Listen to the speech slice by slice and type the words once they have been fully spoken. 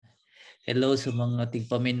Hello sa mga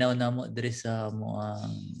tigpaminaw na mo diri sa mga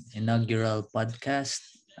Inaugural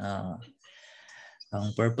Podcast.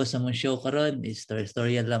 Ang purpose ng show karon is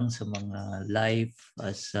storya lang sa mga life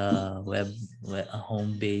as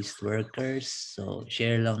home-based workers. So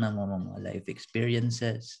share lang na mga life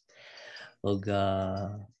experiences og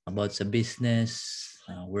about sa business,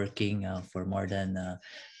 working for more than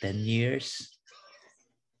 10 years.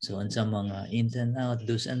 So unsa mga ins and out,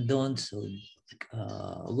 do's and don'ts. So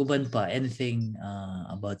uguban pa anything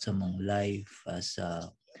about sa mga life as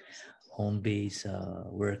home-based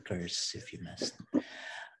workers, if you must.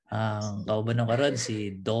 Ang kauban ng karon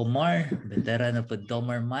si Domar, veteran na po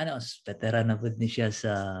Domar Manos, veteran na po ni siya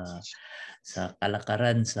sa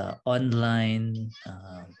kalakaran sa online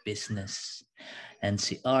business. And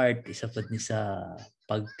si Art, isa po ni sa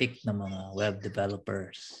pagtik ng mga web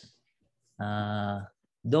developers.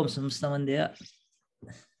 Dom, sumusta man diya?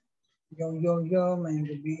 Yo, may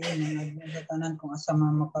gabi, mga tanan kung asa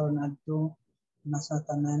makaroon adto nasa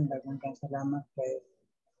tanan, daghang kang salamat kay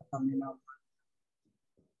kami na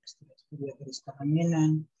studio diri sa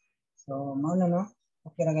kanginan. So, mao na no,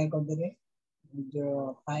 okay ra kay ko diri.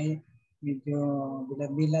 Medyo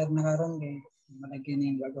bilad-bilad na karon kay malagyan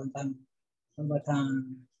ning bagong tan. So,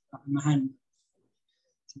 batang amahan.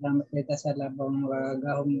 Salamat kita sa labong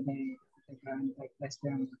gahom kay tagaan class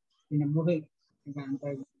yang pinabuhi. Tagaan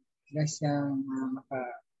siya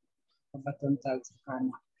makapabatuntag sa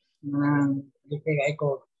kana. Dipay kay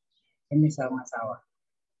ko kami sa mga asawa.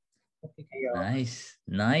 Okay kayo.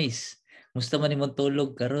 Nice. Musta man imong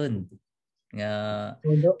tulog karon? Nga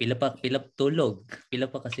pila tulog. Pila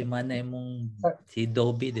pa kasi mana imong si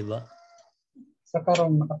Dobby, di ba? Sa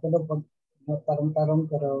karon makatulog pag tarong-tarong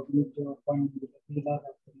pero medyo pang pila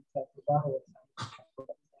sa trabaho.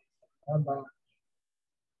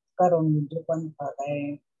 Karon medyo pa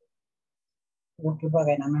kay okay ba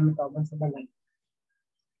kay naman kauban sa balay.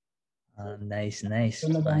 Nice.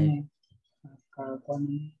 Fine.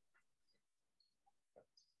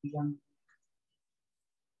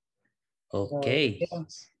 Okay.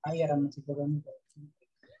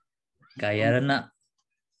 Kaya na.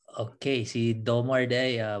 Okay, si Domar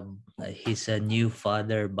day, he's a new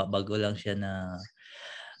father. Bago lang siya na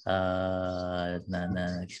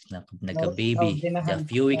nagka-baby a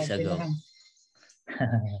few weeks ago.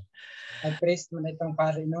 Nag-praise mo na itong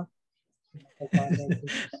pare, no?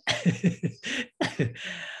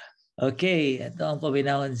 Okay, ito ang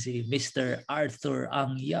paminahon si Mr. Arthur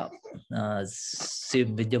Angyap. Si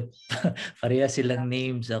medyo pareha silang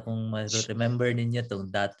names kung remember ninyo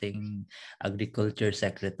itong dating agriculture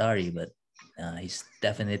secretary, but he's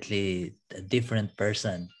definitely a different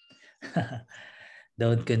person.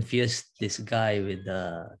 Don't confuse this guy with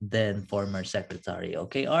the then former secretary.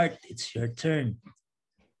 Okay, Art, it's your turn.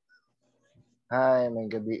 Hi, may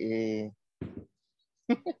gabi.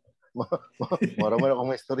 Mora mo na kung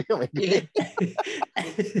may istorya, may gabi.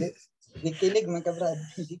 Gikilig man ka, Brad.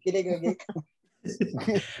 Gikilig ka.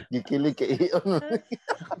 Gikilig ka iyon.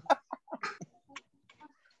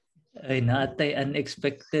 Ay, natay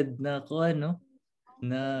unexpected na ako,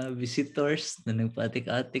 na visitors na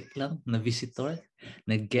nagpatik-atik lang na visitor,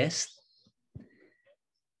 na guest.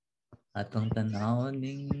 Atong tanawon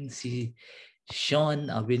ning si Sean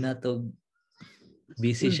Abinatog.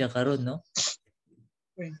 Busy siya karon, no?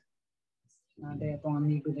 Ada itong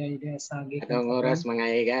amigo dahil sa gig. Atong oras mga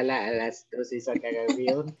higala alas 12 sa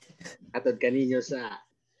kagabiyon. Atod kaninyo sa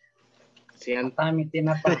siyan tami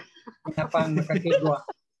tinapa makakigwa.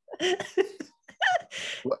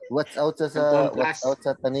 What's out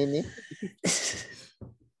sa tanini?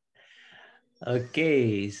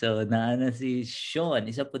 Okay, so naana si Sean.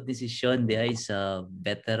 Isa po din si Sean di ay sa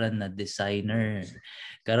veteran na designer.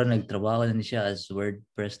 Karon nagtrabaho na siya as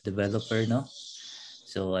WordPress developer, no?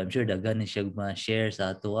 So I'm sure daghan na siya ma-share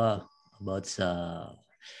sa ato about sa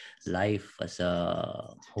life as a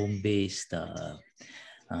home-based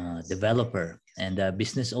developer and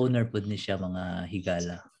business owner po ni siya mga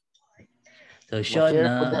higala. So Sean,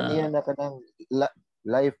 share po na niya na kanang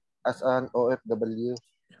life as an OFW.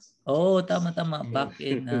 Oh, tama. Back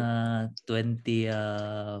in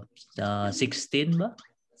 2016 ba?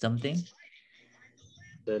 Something?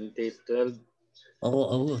 2012.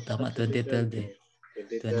 Oo, tama. 2012 eh.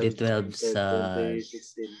 2012 sa...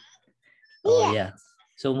 2016. Oh, yeah.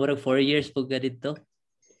 So, murag 4 years po ka dito?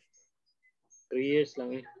 3 years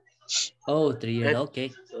lang eh. Oh, 3 years.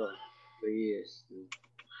 Okay. So, 3 years.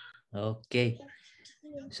 Okay.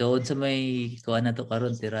 So, sa may kuha na to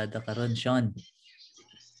karon, tirada karon, Sean?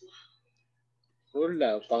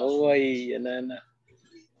 Wala, pahuway, na.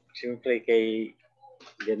 Siyempre kay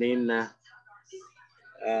ganin na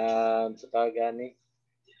sa pagani.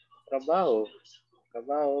 trabaho.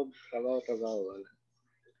 Trabaho.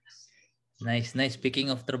 Nice. Speaking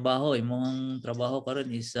of trabaho, imong trabaho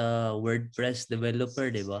karon is WordPress developer,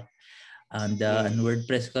 di ba? And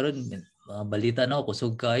WordPress karon balita na ako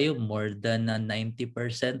kusog kayo more than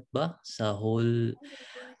 90% ba sa whole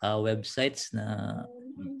websites na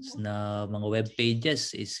mga web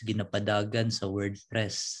pages is ginapadagan sa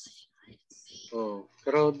WordPress. Oh,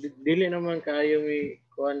 pero dili naman kayo may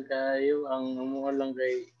kuan kayo ang amo lang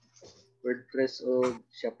kay WordPress o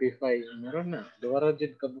Shopify. Meron na. Duwara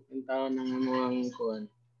jud kabukang taon ng mga kuan.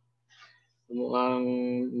 Ang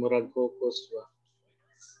murag focus ba.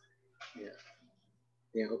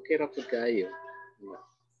 Yeah, okay ra pud kayo.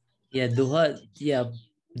 Yeah,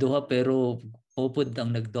 duha pero pupud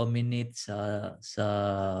ang nag-dominate sa sa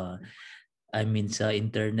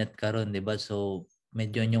internet karon, di ba? So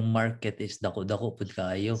medyo yung market is dako pud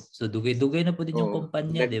kayo. So dugay-dugay na pud yung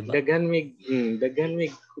kumpanya, di ba? Daghan mig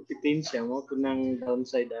kompetensya mo kun nang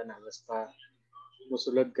downside ana basta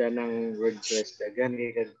musulod ka ng WordPress daghan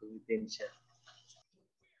kay kompetensya.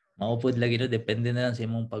 Maupod lagi no, depende na lang sa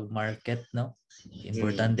imong pag-market, no?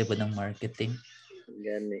 Importante po ng marketing.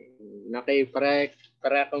 Gani. Nakay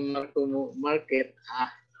para kung market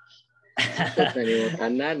Takot na ni mo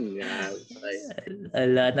tanan nga.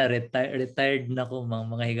 Ala na retired na ko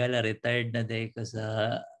mga higala, retired na day ko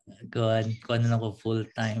sa kuan na ko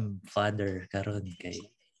full-time father karon kay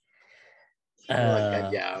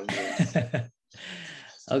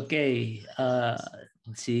okay,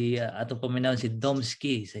 si ato paminaw si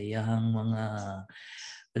Domski sa iyang mga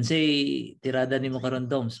unsay tirada nimo karon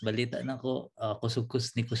Doms, balita nako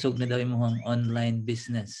kusog na daw imong online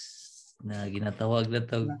business na ginatawag na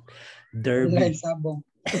tog derby. Online sabong.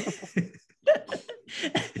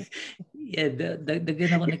 Yeah,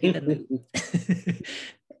 daghan ako nakita.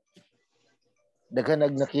 Daghan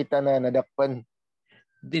nakita na nadakpan.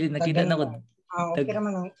 Dili nakita na ko. Okay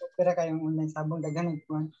raman ang opera kayong online sabong daghan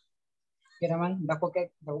kuan. Kira man dako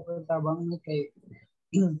tabang ni kay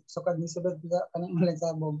sukad ni sulod kaning online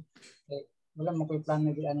sabong. Kay wala mo koy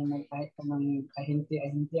plano di ani may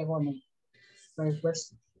kahinti ako nag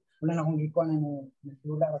first wala na akong gikuan ano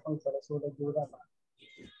nagdula ako sa dula pa.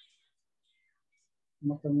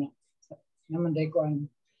 Mo kunya naman dai ko ang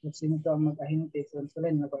sino to ang mag-ahinti so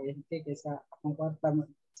sulen mag-ahinti kaysa akong kwarta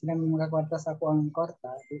sila mga kwarta sa akong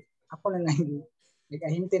kwarta ako na lang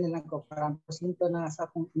nag-ahinti na lang ko para sinto na sa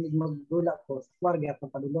akong magdula ko sa kwarga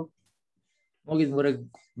atong padulong mo gid murag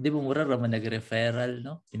di mo mura ra man nag-referral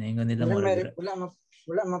no pinaingon nila mo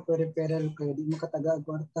wala ma referral ko di mo kataga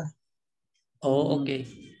kwarta. Okay.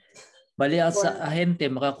 Bali sa ahente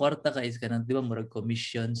makakwarta ka is kanang di ba murag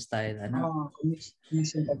commission style ano?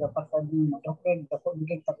 Commission taga pasad mo. Okay, dapat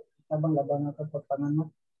bigay tabang labang ako sa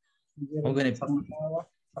panganod. Hindi sa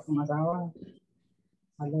mga asawa.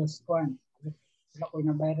 Halos kuan. Wala ko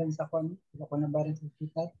nabayaran sa kuan. Wala ko nabayaran sa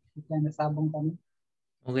hospital. Kita na sabong kami.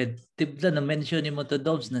 Okay, tibla na mention ni mo to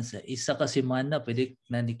Dobbs na sa isa ka semana pwede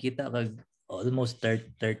na nakita kag almost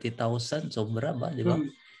 30,000 sobra ba, di ba?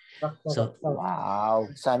 So wow,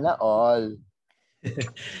 sana all.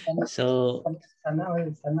 So sana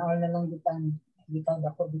all na lang kita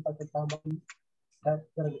dapat tabang.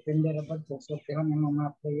 Pero depende ra ba so tihon ang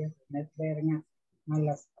mga player, net player nga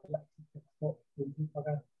malas ko hindi pa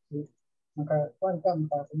ka kuan ka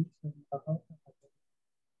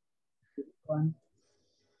kuan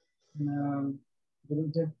na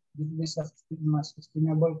dili sa mas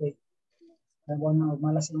sustainable kay kung na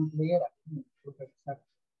malas ang player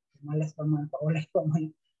malas pa man paulay pa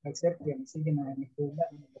man accept yan sige na nagtuga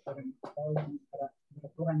para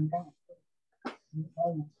turan ka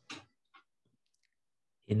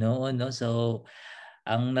no so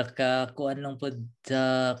ang nakakuan lang pod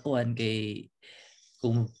sa kuan kay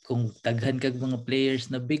kung taghan kag mga players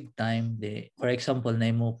na big time de for example na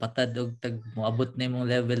imo patad og moabot na imong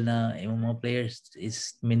level na imong mga players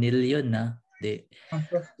is minilyon na de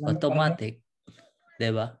automatic di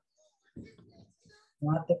ba?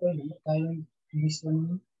 Automatic ko kayong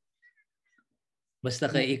mission basta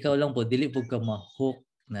kay ikaw lang po dili po ka ma-hook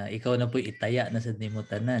na ikaw na po itaya na sa nimo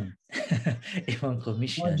tanan imong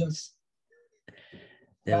commissions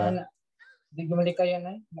di ba? Di gumali kayo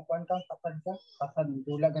na makuan kang patad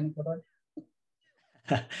dula ganito ron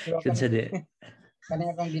kunsa di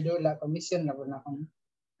kanya kang gidula commission na po na akong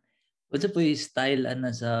unsa po yung style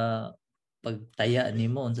ana sa pagtaya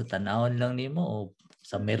nimo unsa tanawon lang nimo o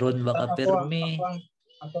sa meron ba ka permi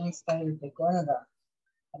akong style kay ko ano da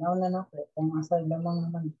tanawon na nako kung asa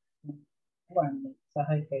lamang naman kuan sa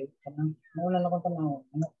high kay kanang mo na ako tanaw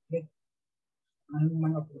ano gid ano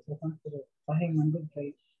man ako sa high man gid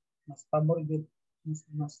kay mas pabor gid mas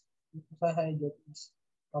usahay gid mas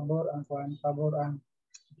pabor ang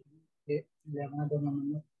llamado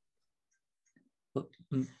naman.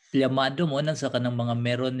 Plyamado mo nang sa kanang mga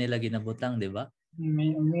meron nila ginabutang, di ba?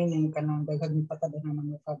 May meaning kanang dagag ni patad na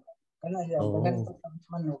manok. Kana siya dagag Oh.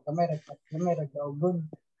 manok, kamay ra gaugon.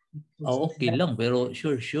 Okay lang, pero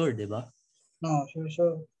sure, di ba? No, sure.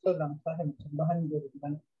 So lang sa bahan gyud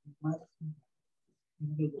kan.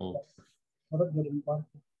 Oh. Murag gyud pa.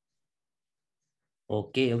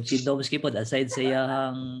 Okay, og si Domski pod aside sa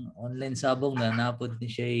iyang online sabong na napod ni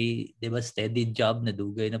siya, di ba, steady job na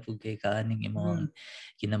dugay na pud kay kaning imong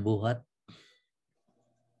kinabuhat.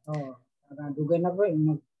 Oh, dugay na ko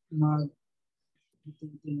mag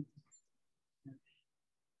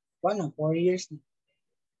 4 years na.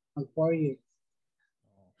 Mag 4 years.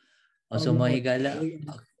 So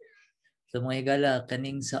mga higala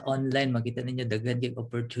kaning sa online makita ninyo daghan kay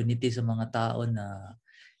opportunity sa mga tao na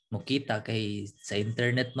mukita kay sa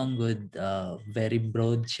internet man good, very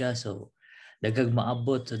broad siya, so dagag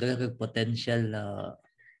maabot, so dagag potential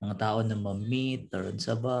mga tao na ma-meet or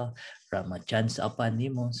unsa ba from a chance upon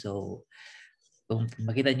nimo. So kung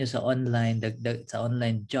makita nyo sa online, sa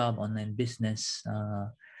online job, online business,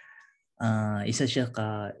 isa siya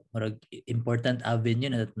ka murag important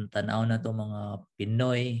avenue na tanaw na to mga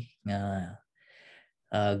Pinoy nga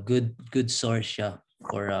good source siya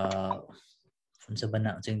for unsa ba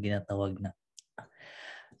na sing ginatawag na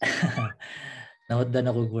nahoddan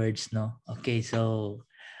ako words, no? Okay, so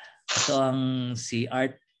ato ang si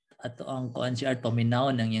Art, ato ang kuan si Art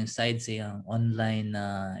paminaw ng yung side sa yung online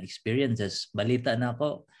experiences. Balita na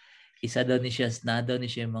ako, isa daw ni siya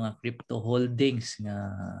yung mga crypto holdings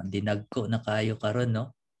nga dinagko na kayo karon,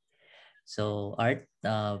 no? So Art,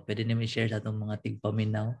 pwede niyo i-share sa atong mga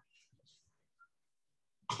tigpaminaw?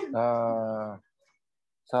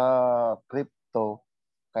 Sa crypto,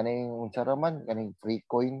 kaning unsa raman, kaning free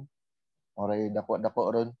coin, oray dako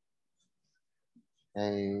ron.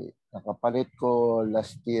 Kay nakapalit ko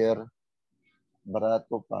last year,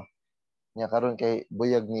 barato pa. Nya karon kay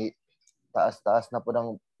buyag ni taas na po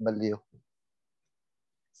ng value.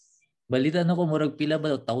 Balita na ko murag pila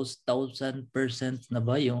ba 1,000% na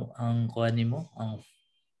ba yung ang kuan nimo,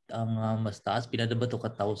 ang mas taas pila na ba to ka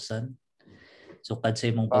 1,000? So kad sa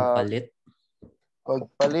imong pagpalit,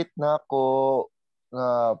 Pagpalit na ako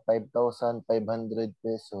nga 5,500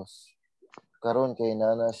 pesos. Karon kay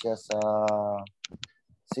nana siya sa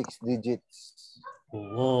 6 digits.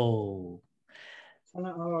 wow.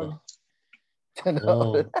 Sana all.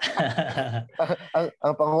 Wow.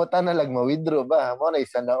 ang pangutan na lang ma-withdraw ba? Mo na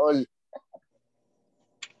sana all.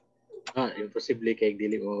 Imposible kay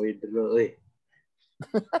dili mo withdraw oy.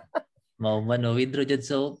 Mao man withdraw jud.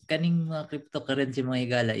 So kaning mga cryptocurrency mga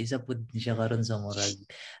higala, isa pud siya karon sa murag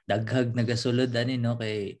daghag nagasulod ani, no,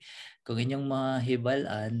 kay kung inyong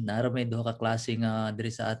mahibal-an naro may duha ka klase nga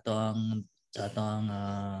diri sa ato ang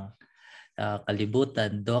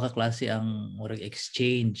kalibutan. Duha ka klase ang murag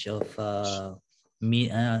exchange of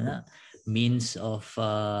means of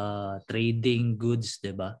trading goods,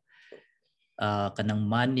 diba? Kanang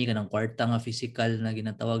money, kanang kwarta nga physical na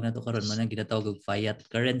ginatawag nato karon man ang ginatawag og fiat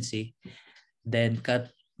currency. Then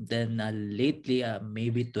lately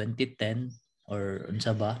maybe 2010 or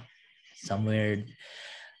unsa ba, somewhere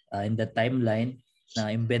in the timeline na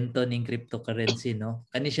imbento ning cryptocurrency, no?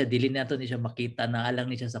 Kani siya dili nato ni siya makita, na alang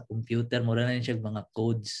ni siya sa computer, mura na ni siya mga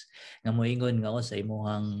codes nga moingon nga sa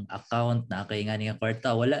imong account na kay nga nga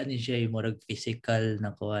kwarta, wala ni siya murag physical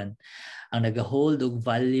na kuan. Ang naga-hold og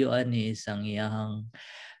value ani isang iyang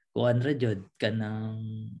kuan ra jud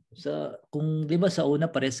kanang sa kung di ba sa una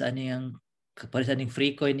pares ani ang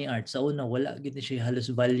free coin ni Art, sa una wala gid ni siya halos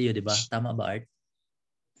value, di ba? Tama ba, Art?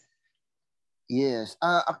 Yes.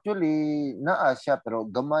 Actually, naa siya pero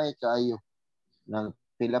gamay kaayo. Nang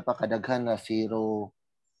pila pa kadaghan na zero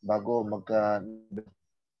bago magka...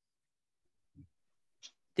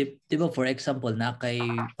 Diba, for example, nakay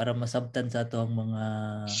para masabtan sa ato ang mga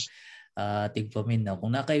tigpaminaw,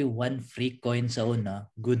 kung nakay one free coin sa una,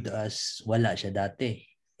 good as wala siya dati.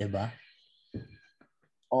 Diba?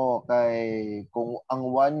 kay kung ang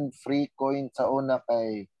one free coin sa una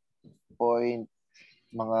kay point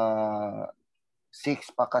mga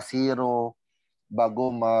 6 pa ka zero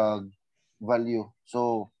bago mag value.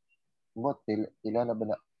 So, pila na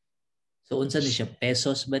ba na? So unsa ni siya,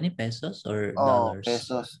 pesos ba ni pesos or dollars?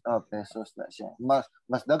 Pesos na siya.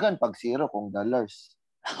 Mas dagan pag zero kung dollars.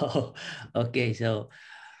 Okay, so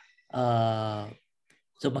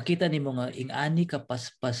so makita nimo nga ingani ka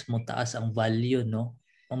paspas mo taas ang value, no?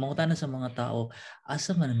 mamangutana sa mga tao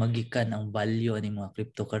asa man magikan ang value ani mga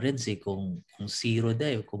cryptocurrency kung zero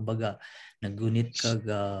day kumbaga nagunit kag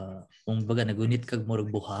murag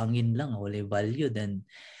buhangin lang wala value then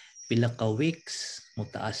pila ka weeks mo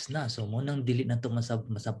taas na so mo nang dili na to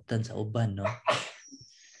masabtan sa uban no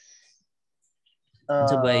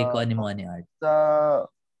unsa ba ko ani mo ani Art Sa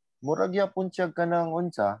murag yapon siya kanang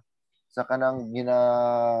unsa sa kanang gina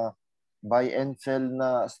buy and sell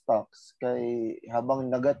na stocks kay habang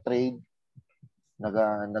naga-trade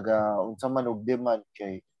naga unsa man og demand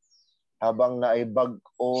kay habang naay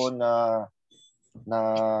bag-o na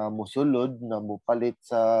musulod na mupalit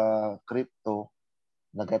sa crypto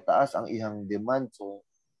nagataas ang ihang demand so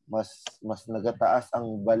mas nagataas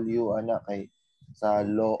ang value ana kay sa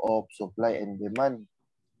law of supply and demand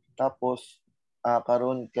tapos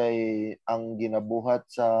karon kay ang ginabuhat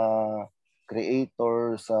sa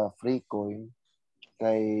creator sa free coin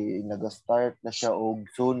kay naga-start na siya og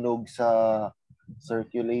sunog sa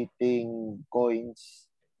circulating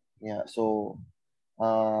coins yeah so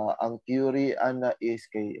ang theory ana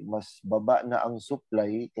is kay mas baba na ang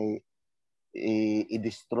supply kay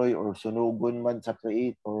i-destroy or sunugon man sa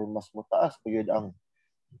creator mas mataas pagid ang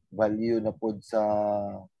value na pod sa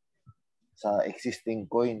existing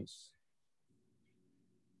coins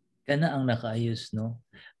kana ang nakaayos no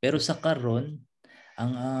pero sa karon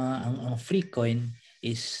ang free coin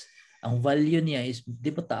is ang value niya is di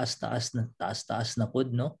ba taas na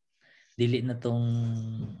pod no dili na tong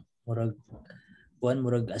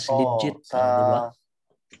murag as legit di ba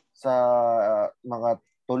sa mga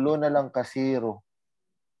tulo na lang ka zero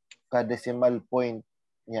ka decimal point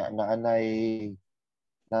niya na anay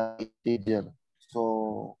na integer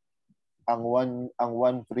so ang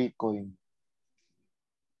one free coin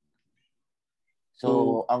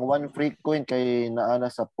so ang one free coin kay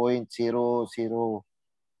naana sa 0.0000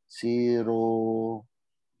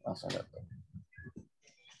 asa na to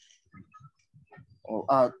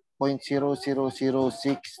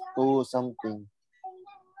 0.00062 something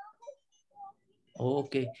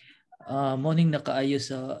okay morning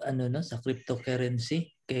nakaayos sa no sa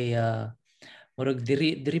cryptocurrency kaya murag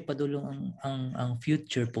diri padulong ang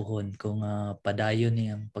future pohon kung padayon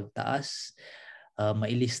niyang pagtaas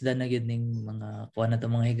mailisdan na gyud ning mga kuan nato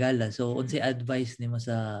mga higala so unsay advice nimo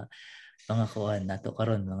sa mga kuan nato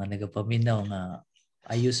karon mga nagapaminaw nga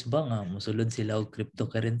ayos ba nga mosulod sila og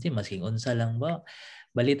cryptocurrency masking unsa lang ba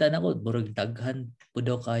balita nako murag daghan pud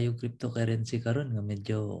daw kayo cryptocurrency karon nga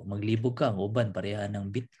medyo maglibog ka ang uban pareha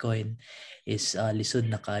ng Bitcoin is lisod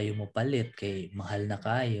na kayo mo palit kay mahal na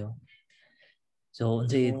kayo. So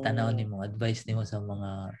unsay tanaw nimo advice nimo sa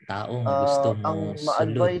mga tao nga gusto mo ang sulod?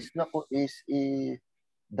 ma-advise nako is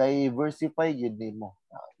diversify gid nimo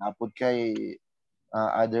napod kay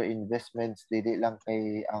other investments dili lang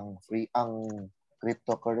kay ang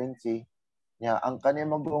cryptocurrency nya ang kani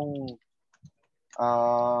magong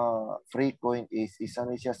free coin is isa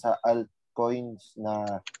ni siya sa altcoins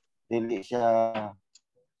na dili siya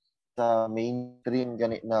sa mainstream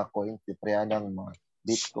gani na coin preha ng mga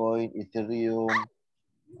Bitcoin, Ethereum,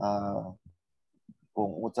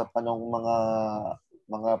 kung unsa pa ng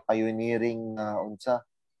mga pioneering na unsa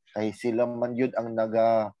kay sila man yun ang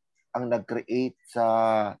nag-create sa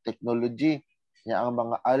technology nya ang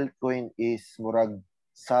mga altcoin is murag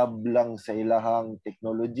sub lang sa ilahang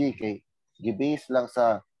technology kay gibase lang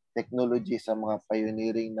sa technology sa mga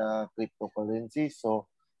pioneering na cryptocurrency so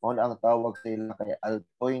mao ang tawag sa ila kay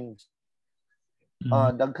altcoins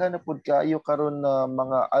daghan na pud kayo karon na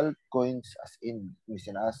mga altcoins as in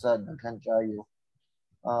misinasa daghan kayo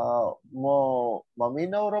mo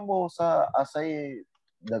maminaw ra mo sa asay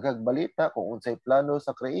daghang balita kung unsay plano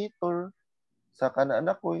sa creator sa kana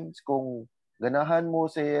coins kung ganahan mo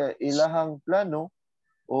sa ilahang plano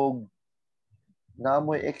o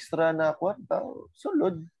naamoy extra na kwarta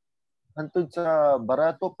sulod hantod sa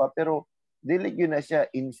barato pa pero dili gyud na siya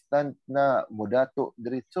instant na modato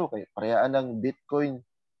diretso kay parehaan ng Bitcoin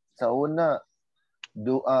sa una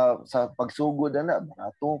sa pagsugod na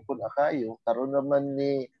barato pud kayo karon naman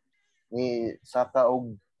ni saka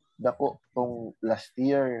og dako tong last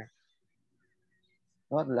year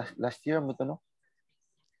mo to no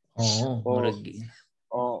murag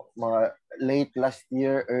mga late last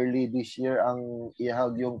year early this year ang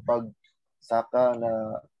ihag yung pagsaka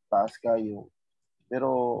na taas kayo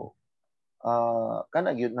pero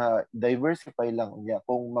kana gyud na diversify lang niya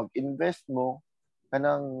kung mag-invest mo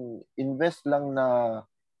kanang invest lang na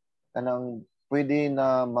kanang pwede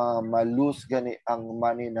na ma-lose gani ang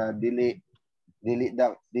money na dili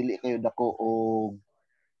kayo dako og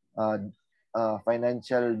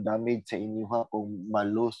financial damage sa inyo ha kung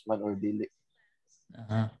ma-lose man or dili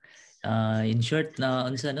In short na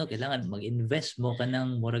unsa no, kailangan mag-invest mo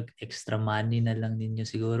kanang murag extra money na lang ninyo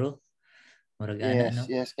siguro. Murag ana no.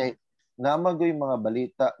 Yes, kay namagoy mga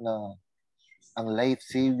balita na ang life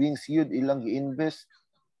savings yun ilang gi-invest.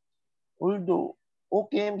 Although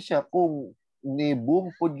okay siya kung ni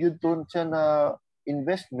boom pud yun ton siya na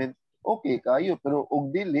investment, okay kayo, pero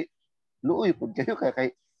og dili luoy pud kayo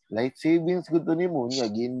kay life savings gud to nimo nya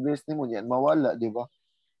gi-invest nimo nya mawala, di ba?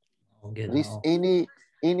 Okay, Risk no.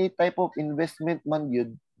 any type of investment man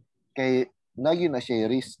yun kay nagyo na siya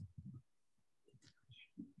risk.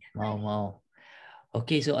 Mao.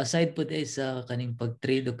 Okay, so aside po tayo sa kaning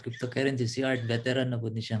pag-trade o cryptocurrency, si Art, veteran na po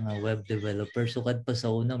ni siya nga web developer. So kad pa sa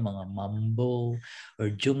una, mga Mambo or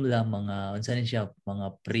Joomla, mga, unsa ni siya,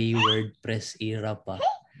 mga pre-WordPress era pa.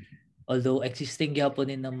 Although existing gyapon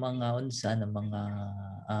ni ng mga unsa ng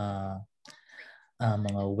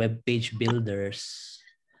mga web page builders,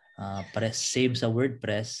 same sa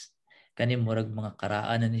WordPress, kani murag mga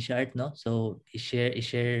karaan na ni siya Art, no? So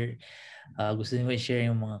i-share gusto niyo i-share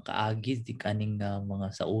yung mga kaagi di kaning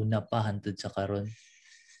mga sa una pa hantod sa karon.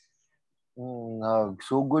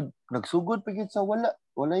 Nagsugod pagit sa wala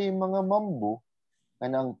yung mga Mambo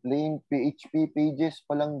kanang plain PHP pages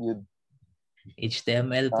pa lang yun.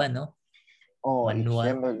 HTML pa, no? Manual.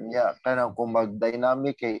 HTML niya kanang kung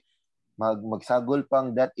mag-dynamic kay magsagol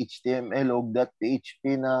pang .html o .php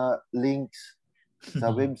na links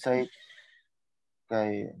sa website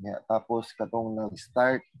kay niya. Tapos katong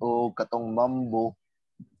nag-start o katong Mambo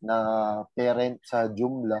na parent sa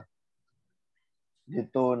Joomla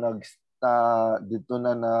dito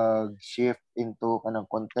na nag-shift into kanang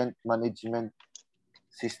content management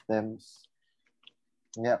systems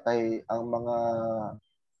niya kay ang mga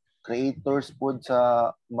creators po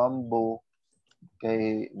sa Mambo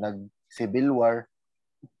kay nag-civil war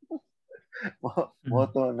mo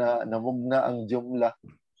to na namugna ang Joomla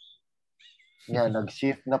niya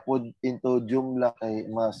nag-shift na po into Joomla kay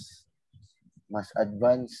mas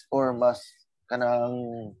advanced or mas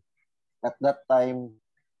kanang at that time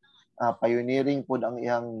pioneering po ang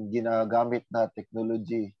iyang ginagamit na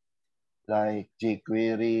technology like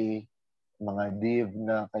jQuery, mga div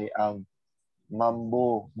na kay ang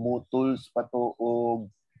Mambo, Mootools pa to og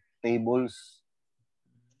tables.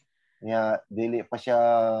 Nya dili pa siya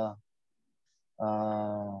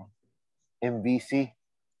MVC.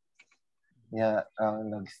 Nya ang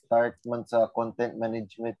nag-start man sa content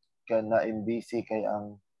management ka na MVC kay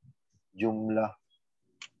ang Joomla.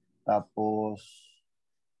 Tapos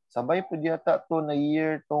sabay po yata to na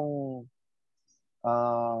year tong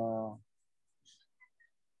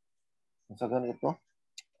sa ganito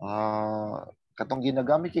katong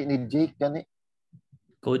ginagamit kay ni Jake gani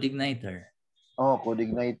CodeIgniter.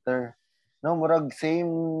 CodeIgniter no murag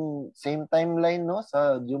same timeline no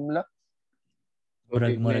sa Joomla.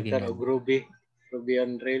 Murag o Ruby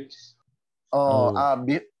on Rails.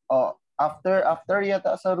 After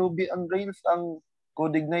yata sa Ruby on Rails ang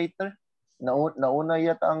CodeIgniter. Nauna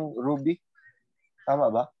yata ang Ruby. Tama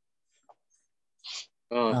ba?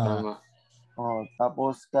 Tama.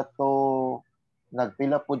 Tapos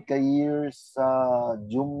nagpila pod ka years sa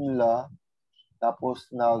Joomla. Tapos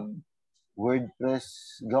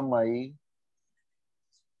WordPress gamay.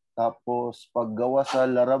 Tapos paggawa sa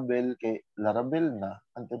Laravel kay Laravel na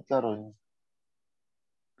antod karon.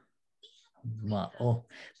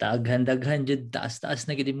 Daghan jud taas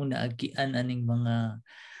na gid mo naagian aning mga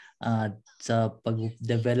sa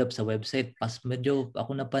pag-develop sa website. Medyo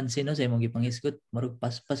ako napansin no sa imong gipangisgot, marag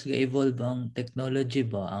paspas ga evolve ang technology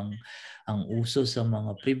ba, ang uso sa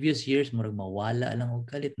mga previous years marag mawala lang og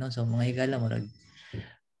kalit no, so mga higala marag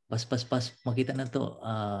paspas makita na to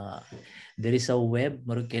there is a web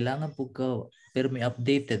marag kailangan pug ka pero may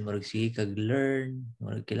updated marag sige kag learn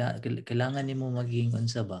marag kailangan nimo maging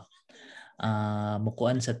unsa ba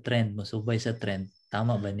mukuan sa trend, musubay sa trend.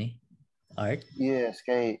 Tama ba ni Art? Yes,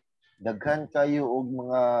 kay daghan kayo og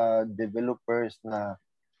mga developers na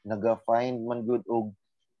naga-find man good og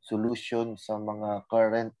solution sa mga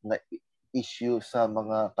current na issue sa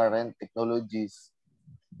mga current technologies.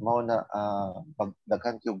 Mao na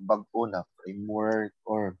daghan yung bag-o na framework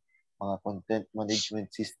or mga content management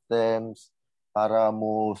systems para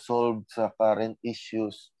mo solve sa current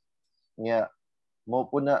issues. Nya mo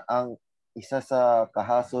po na ang isa sa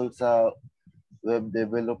kahasol sa web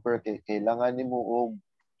developer kay kailangan nimo og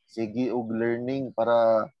sige og learning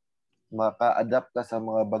para maka-adapt ka sa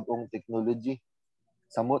mga bag-ong technology.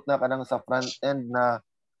 Samot na kanang sa front end na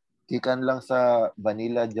gikan lang sa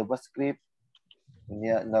vanilla JavaScript,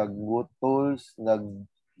 niya nag-Mootools,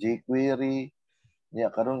 nag-jQuery, niya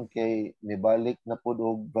karon kay nibalik na pud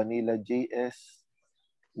og vanilla JS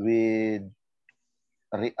with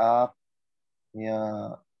React, niya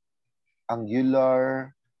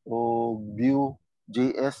Angular o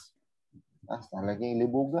Vue.js. Talagang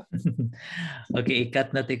libuga. Okay,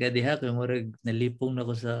 ikat na tika diha kay murag nalipong na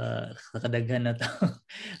ko sa kadaghan na to.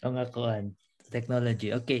 Ang akuan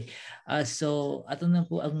technology. Okay. So ato na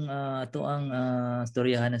po ang ato ang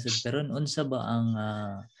storyahan na sad karon unsa ba ang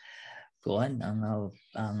kuan ang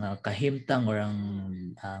kahimtang or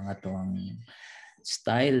ang ato ang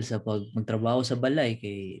style sa magtrabaho sa balay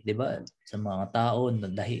kay di ba sa mga tao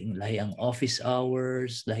lahi ang office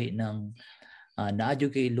hours, lahi ng naadyo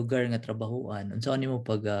kay lugar nga trabahuan unsa nimo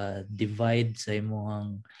pag divide sa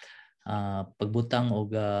imong pagbutang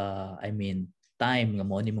og I mean time nga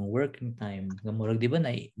mao nimong working time nga murag di ba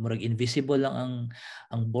na murag invisible lang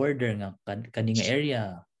ang border nga kani nga area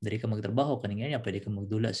diri ka magtrabaho kaning area pwede ka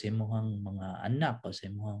magdula sa imong mga anak o sa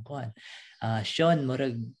imong kuan Sean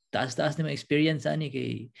murag taas-taas ni mo experience ani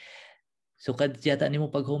kay sukad yata nimo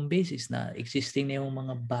pag home base is na existing na yung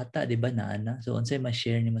mga bata di ba na so unsay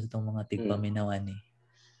ma-share nimo sa tong mga tigpaminawan ni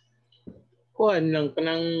kuan lang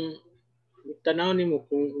kanang tanaw nimo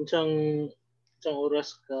kung unsang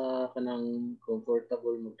oras ka kanang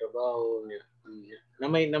comfortable magtrabaho niya na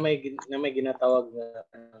may ginatawag nga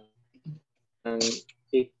ang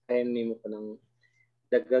take time nimo kanang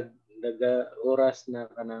daga oras na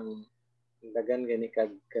kanang dagan gani kag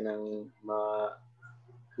kanang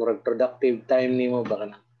murag productive time nimo ba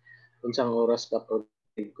kanang unsang oras ka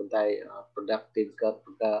productive kun tay productive ka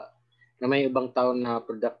pagka na may ibang taon na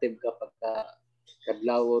productive ka pagka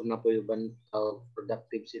kadlaw na po yung tao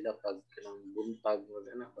productive sila pag kanang buntag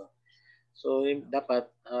wala na ba so dapat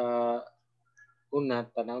una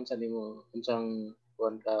tanawon sa nimo unsang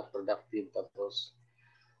kuan ka productive tapos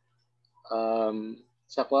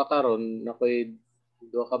sa kuha karon nakoy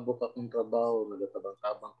duha ka buka akong trabaho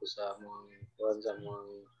nagatabang-tabang ko sa mga kuan sa mga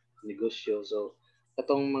negosyo so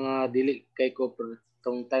katong mga dili kay ko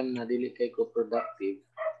tong time na dili kay ko productive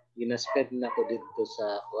ginaspend na ko dito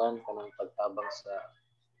sa kuan kanang pagtabang sa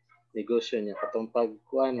negosyo niya katong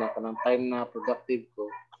pagkuan na kanang time na productive ko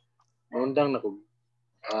mundang na ko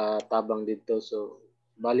tabang dito so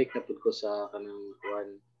balik na pud ko sa kanang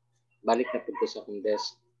kuan balik na pud ko sa akong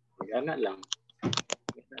desk ana lang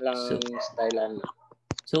style ana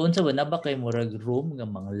so unsa ba na ba kay murag room nga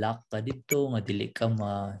mga lock ka didto nga dili ka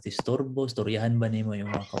ma-disturbo storyahan ba nimo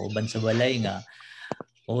yung mga kauban sa balay nga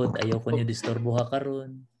ayaw ko niyo disturbo ha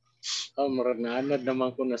karon murag naanad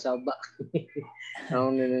naman ko nasaba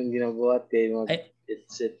ako nang ginabuhat kay mag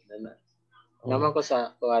headset na naman ko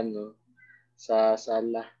sa kuan no sa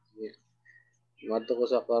sala madto ko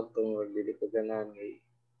sa kwarto murag dili ko ganan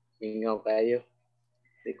mingaw kayo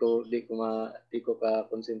di ko ka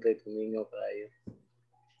concentrate kung mingaw kayo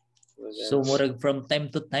so murag from time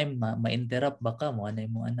to time ma-interrupt baka mo anay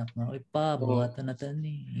mo anak nga oy pa buhatan na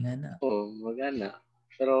tani ingana magana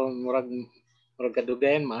pero murag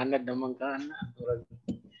kadugayan maanad naman ka ana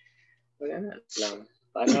magana lang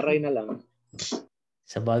paanaray na lang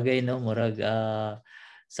sa bagay no murag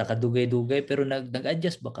sa kadugay-dugay pero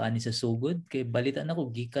nag-adjust baka ani sa sugod kay balita na ko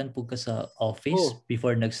gikan pug ka sa office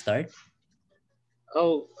before nag-start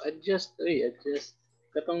adjust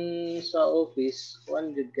katong sa office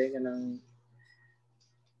 100 kay kanang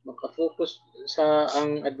maka-focus sa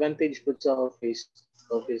ang advantage pud sa office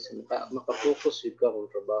maka-focus jud ka kung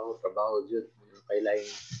trabaho jud kailain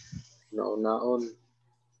naon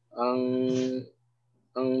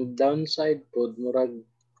ang downside pud murag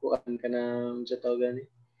kuan ka na sa tawag gani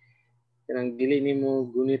kanang dili nimo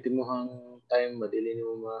gunit imong time dili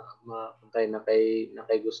nimo mapuntay na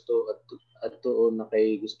kay gusto at tuon na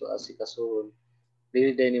kay gusto asikasuhon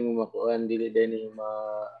dili day nimo makuan dili day nimo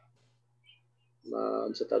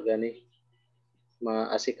sa tawag gani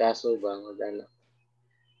maasikaso ba magana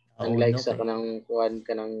unlike sa kanang kuan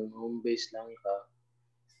kanang home base lang ka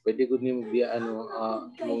pwede gud nimo biyaan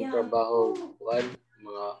imong trabaho kuan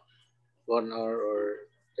mga 1 hour or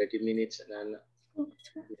 30 minutes na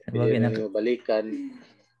pwede na nimo balikan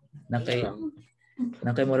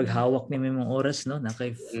nakay murag hawak ni imong oras no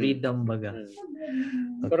nakay freedom baga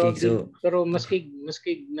okay, pero maski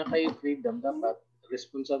nakay freedom dapat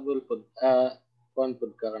responsible pud kuan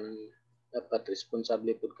pud ka kanang dapat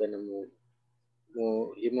responsable pud ka na mo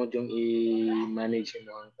imo jung i-manage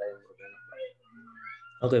mo ang time mo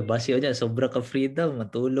okay base niya sobra ka freedom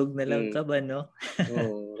matulog na lang ka ba no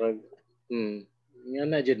nga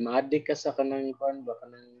na jud ma-addict ka sa kanang kuan ba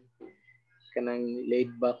kanang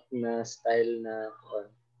laid back na style na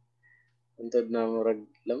kuan untod na murag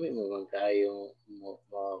lami mo man kaayo mo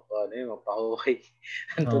kuan mapahuway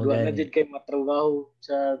untod na jud kay matrabaho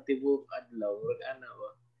sa tibok adlaw murag ana ba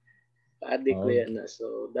ka-addict ko yan na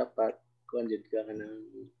so dapat kuan jud ka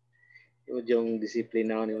kanang yung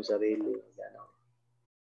disiplina mo sarili.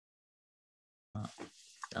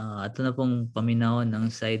 Ato na pong paminawon ang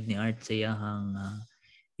side ni Art sa iyahang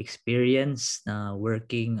experience na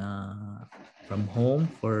working from home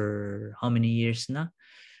for how many years na.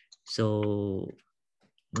 So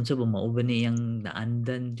unsa ba mao ba niyang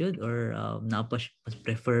naandan jud or mas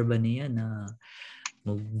prefer ba niya na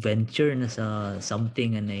mag-venture na sa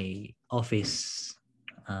something anay office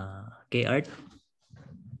kay Art?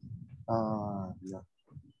 Yeah.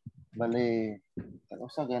 Bale, ano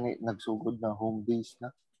sa gani nagsugod na home base na.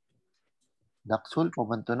 Daksol pa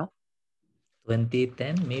man to, no?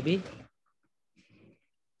 2010 maybe?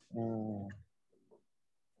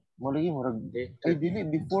 Mo lagi murag ay dili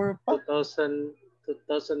before pa 2007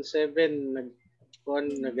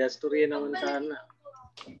 nagastorya naman sana.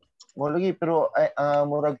 Mo lagi pero ay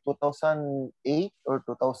murag 2008 or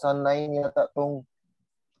 2009 yata tong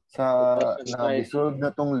sa 2005. na-dissolve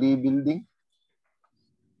na tong Lee building.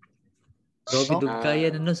 Grabe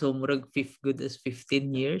dugkayan ano, so murag good as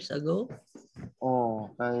 15 years ago.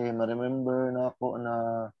 Kay ma-remember na ako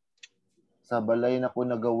na sa balay na ko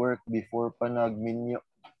naga-work before pa nagminyo.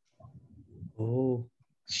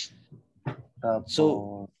 Tapos,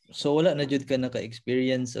 so wala na jud ka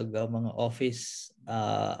naka-experience og mga office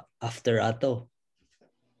after ato?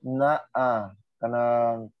 Na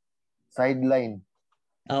kanang sideline.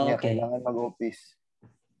 Okay. Kailangan mag-office.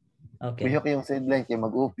 Okay. Bihok yung sideline kay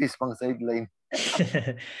mag-office pang sideline.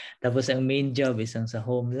 Tapos ang main job isang sa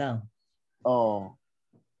home lang.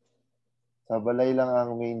 Sa balay lang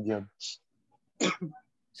ang main job.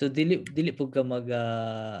 So dili pug ka mag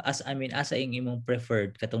asa ing imong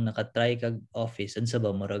preferred katong naka-try kag office unsa ba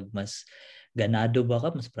murag mas ganado ba ka,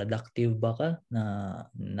 mas productive ba ka na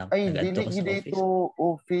dili ka sa office? Dito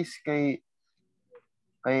office kay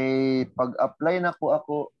pag-apply nako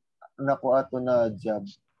ato na job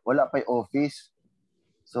wala pay office.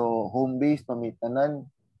 So home base pamitanan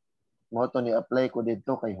mo to ni apply ko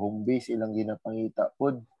dito kay home base ilang ginapangita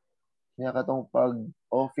pod. Niya katong pag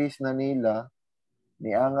office na nila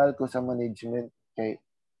niangal ko sa management kay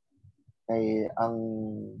ang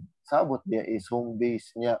sabot niya is home base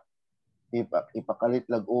niya ipakalit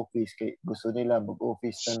lag office kay gusto nila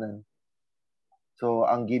mag-office tanan. So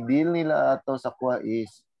ang gideal nila ato sa kuha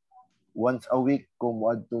is once a week ko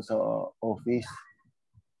moadto sa office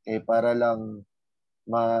kay para lang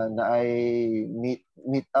naay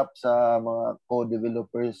meet up sa mga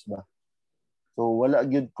co-developers ba. So wala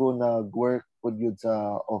gyud ko nag-work pud gyud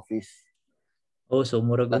sa office. So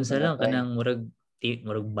murag unsa lang kanang murag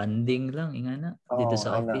banding lang ingana dito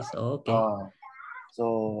sa office. Okay. So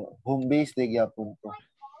home base di gyapon ko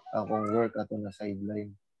akong work ato na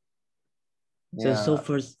sideline. So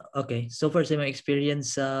first sa mga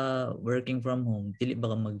experience sa working from home, dili ba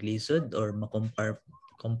ka maglisod or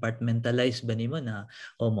compartmentalize ba nimo na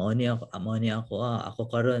mao ni ako ako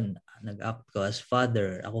karon nag-act ko as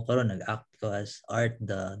father, ako karon nag-act ko as Art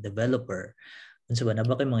the developer. Unsa ba na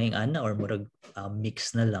ba kay mga ana or murag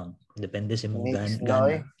mix na lang depende sa imong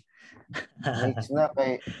gana. Mix na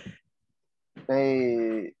kay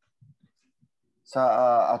sa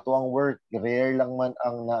atuang work rare lang man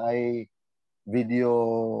ang naay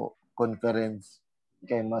video conference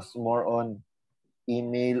kay mas more on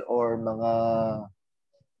email or mga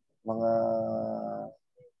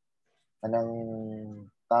anang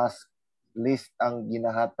task list ang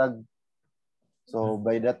ginahatag. So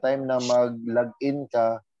by the time na mag-login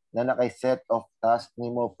ka na nakay set of task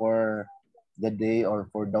nimo for the day or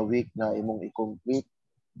for the week na imong i-complete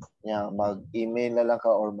mag-email na lang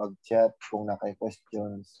ka or mag-chat kung nakay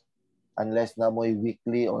questions unless na mo'y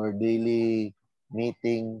weekly or daily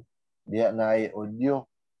meeting diya na ay audio.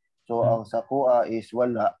 So ang sa kuha is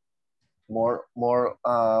wala more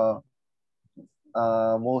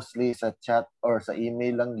mostly sa chat or sa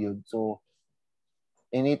email lang yun. So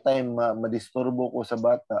anytime madisturbo ko sa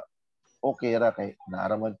bata okay ra kay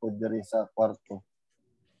naaraman po diri sa kwarto.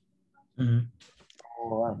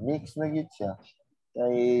 So mix na gid siya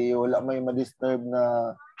kay wala may ma-disturb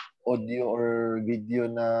na audio or video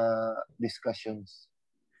na discussions.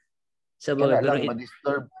 Sa bagay lang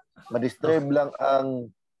ma-disturb lang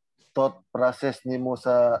ang thought process nimo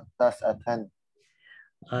sa task at hand.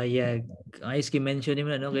 Ayos mention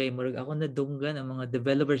nimo na kay murag ako nadunggan ang mga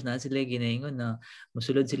developers na sila ginaingon na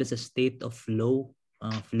mosulod sila sa state of flow.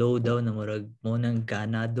 Flow daw na murag mo nang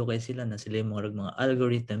ganado kay sila na sila murag mga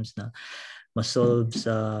algorithms na ma-solve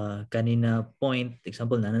sa kanina point.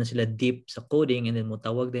 Example, na sila deep sa coding and then mo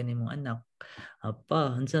tawag din imong anak.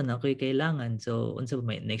 Unsa na ko'y kailangan. So, unsa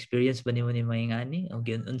ba may na-experience ba nimo ni mayingani? O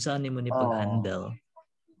unsa nimo ni pag-handle?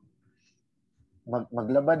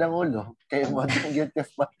 maglabad ang ulo kay mo gyud kas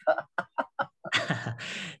bata.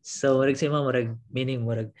 So murag sa murag meaning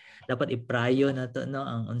murag dapat iprayo na to no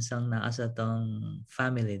ang unsang naa sa tong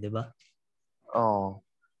family, di ba? Oh.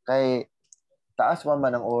 Kay taas pa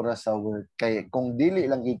man ang oras sa work kay kung dili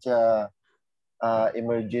lang gid siya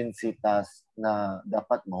emergency task na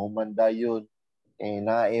dapat mahuman dayon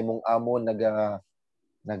na imong amo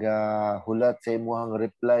nagahulat sa imong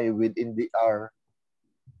reply within the hour.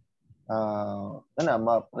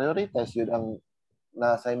 Ma-prioritize yun ang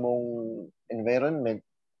nasa imong environment,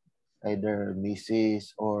 either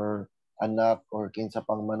misis or anak or kinsa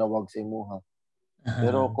pang manawag sa imuha.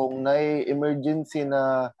 Pero kung nay emergency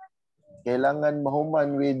na kailangan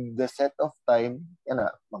mahuman with the set of time,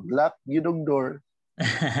 mag-lock yun og door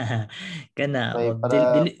kana kay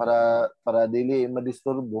dili para dili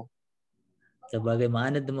madisturbo. sa bagay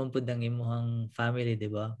maanad naman pud ang imong family, di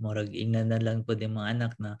ba? Murag ingnan na lang pud yung mga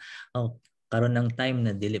anak na karon ng time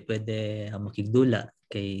na dili pwede makigdula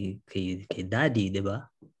kay daddy, di ba?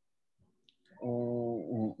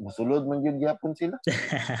 Masulod man gyud gyapon sila.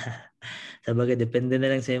 Sa bagay depende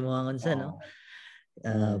na lang sa imong unsa no.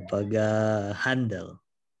 Pag handle.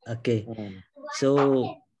 Okay. So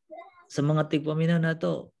sa mga tigpaminaw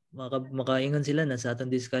nato, makaingon sila na sa atong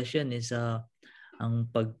discussion is ang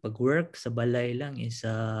pag-work sa balay lang is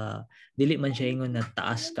dili man siya ingon na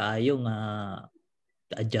taas kaayo nga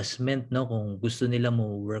adjustment no kung gusto nila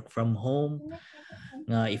mo work from home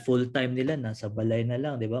nga i-full time nila na sa balay na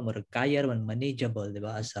lang, di ba? Murag kaya man manageable, di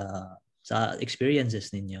ba? Sa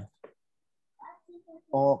experiences ninyo.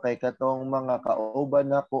 Okay, katong mga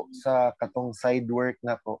kauban nako sa katong side work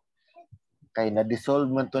nako kay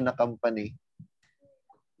na-dissolve man to na company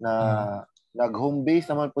na nag-home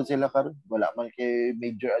base naman po sila karon. Wala man kay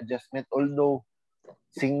major adjustment although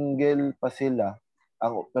single pa sila.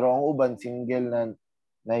 Pero ang uban single na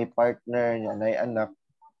nay partner niya, nay anak.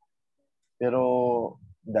 Pero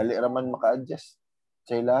dali ra man maka-adjust.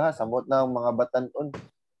 Sa ilaha samot na ang mga batan-on.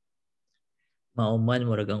 Mauman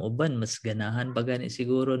murag ang uban mas ganahan pa gani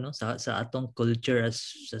siguro no sa atong culture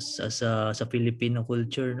sa Filipino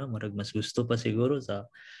culture no murag mas gusto pa siguro sa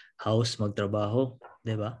house magtrabaho,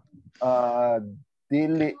 di ba?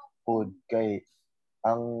 Dili pod kay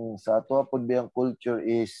ang sa ato pod biyang culture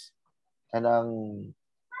is kanang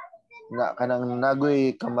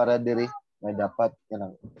nagoy camaraderie may dapat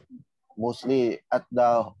kanang mostly at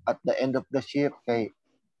the end of the shift kay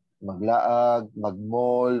maglaag,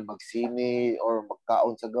 mag-mall, magsine or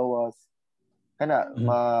magkaon sa gawas.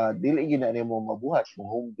 Dili gina nimo mabuhat kung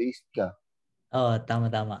home-based ka.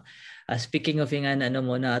 Tama. Speaking of yung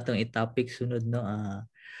muna atong i-topic sunod no.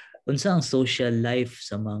 Unsa ang social life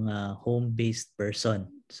sa mga home-based person?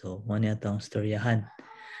 So, mo niya atong storyahan.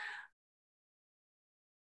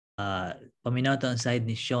 Paminaw to ang side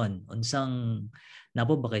ni Sean. Unsang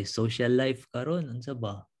napo ba kay social life karon? Unsa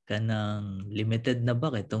ba? Kanang limited na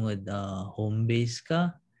ba kay tungod home-based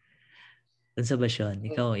ka? Unsa ba Sean?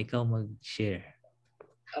 Ikaw mag-share.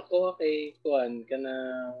 Ako kay kuan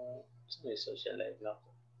kanang social life na ako.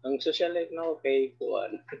 Ang social life na ako kay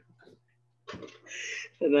kuan.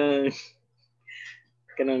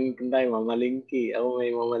 kanang tayo mamalingki. Ako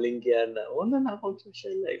may mamalingki na. Una na akong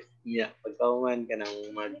social life. Pagkauman kanang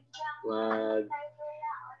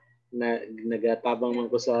nagatabang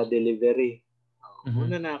man ko sa delivery.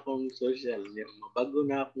 Una na akong social. Mabago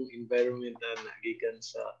na akong environment na gikan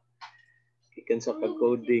sa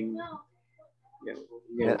pag-coding.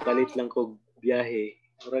 Palit lang ko biyahe.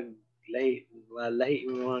 Murag lahi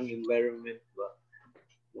mo ang environment ba.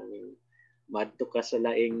 Madto ka sa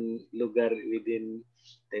laing lugar within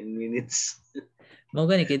 10 minutes. Mao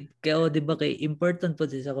gani kay di ba kay important po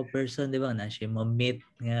sa ka person di ba na siya ma-meet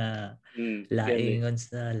nga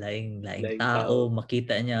laing tao,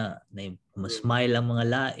 makita niya na smile ang mga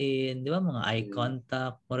lain, di ba mga eye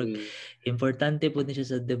contact, murag importante po ni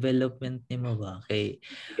siya sa development nimo ba kay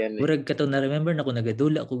murag katong na remember na ko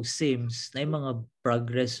nagadula kog Sims na mga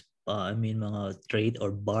progress mga trait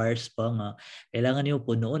or bars pa nga kailangan niyo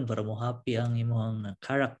punuon para mo happy ang imong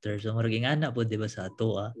character. So murag ingana po di ba sa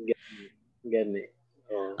ato Gani.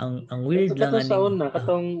 Ang weird lang ani.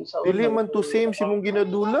 Katong sa una. Dili man to same si mong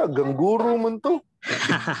ginadula, gangguro man to.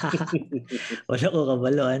 Wala ko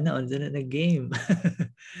kabalo unsa na nag-game.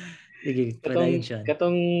 Sige, padayon siya.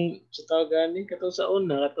 Katong sa tawag gani, katong sa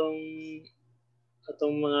una,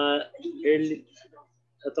 katong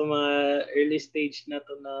mga early stage na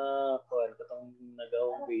to na kuan, katong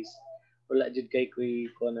nag-home base. Wala jud kay kuy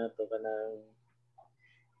ko na to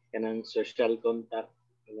kanang social contact,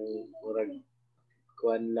 kanang murag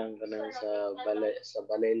kuan lang kanang sa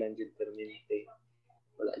balay lang jud permanente.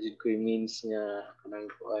 wala jud ko means nga kanang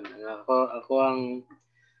kuan.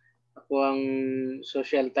 Ako ang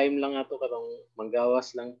social time lang ato karong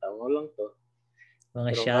manggawas lang ta mo lang to.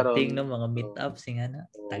 Mga Pero shouting, karon no? Mga meetups, nga na.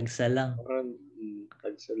 Tagsa lang. karon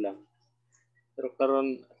tagsa lang. Pero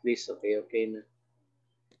karon at least okay na.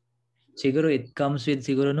 Siguro it comes with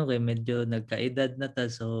siguro no kay medyo nagkaedad na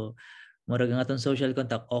ta, so murag ang atong social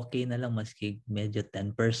contact okay na lang maski medyo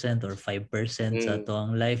 10% or 5% sa Mm.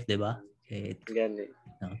 atong life, di ba? Okay. Gani.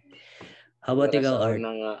 No. How about Para ikaw, sa Art?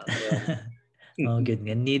 una nga kuan. Oh, good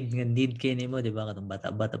nga need kay nimo, di ba? Katong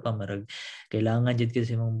bata-bata pa marag kailangan jud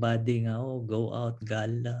kasi mong body nga go out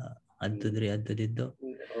gala adto dito.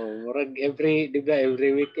 Murag every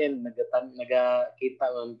weekend nagakita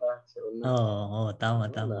man pa sa una. Tama.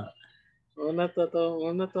 Una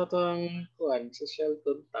to ang kuan social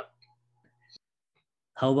contact.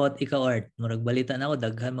 How about ikaw, Art? Murag balita na ako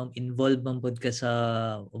daghan mong involved man pud ka sa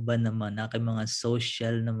uban naman na kay mga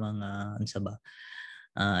social na mga unsa ba?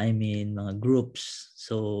 I mean mga groups.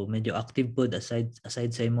 So medyo active pud aside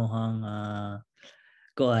sa imong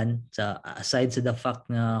kuan sa aside sa the fact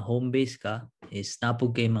nga home base ka is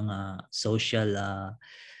napog kay mga social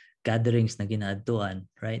gatherings na ginaadtuan,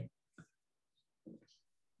 right?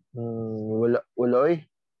 Wala oy.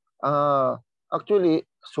 Actually,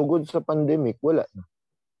 sugod sa pandemic, wala.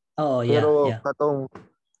 Oo, Pero yeah.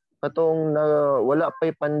 katong na wala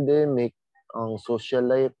pa'y pandemic, ang social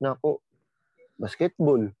life nako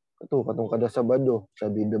basketball. Katong kada Sabado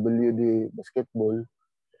sa DWD basketball.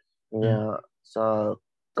 Nga sa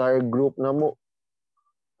car group na mo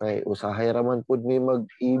kay usahay raman pud mi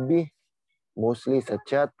mag-EB mostly sa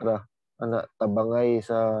chat ra ana tabangay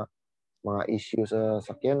sa mga issue sa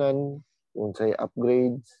sakyanan, unsay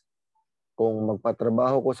upgrades. Kung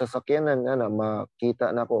magpatrabaho ko sa sakyanan, makita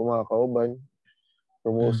na ko mga kauban.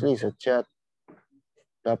 So mostly sa chat.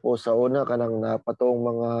 Tapos sa una, kanang napatong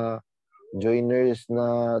mga joiners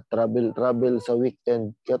na travel sa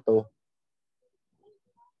weekend kato.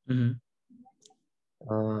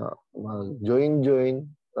 Mag-join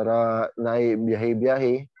para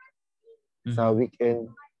biyahe sa weekend.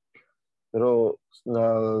 Pero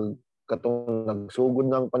katong nagsugod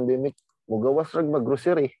ng pandemic, mugawas rag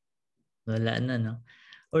mag-grocery. Wala na, no?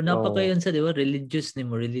 Or napakayon sa, di ba, religious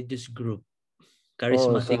group.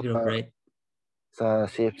 Charismatic group, right? Sa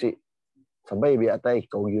CFC. Sabay, biatay,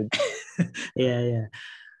 ikaw yun. Yeah.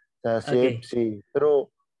 Sa CFC.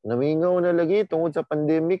 Pero, namingaw na lagi tungod sa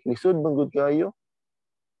pandemic. Lisod, manggod kayo.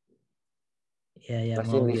 Yeah.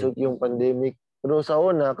 Kasi lisod yung pandemic. Pero sa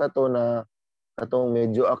una, katong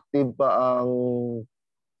medyo active pa ang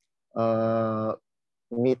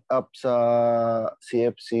meet up sa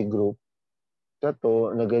CFC group. Kato,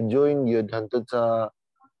 nag-join yun hantod sa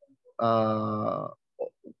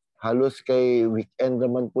halos kay weekend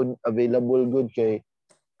naman po available good kay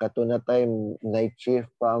kato na time night shift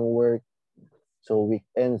pa ang work. So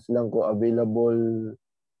weekends lang ko available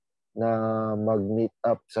na mag-meet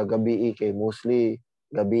up sa gabi kay mostly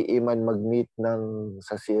gabi man mag-meet ng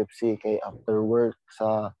sa CFC kay after work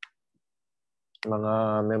sa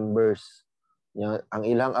mga members. Ang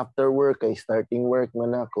ilang after work kay starting work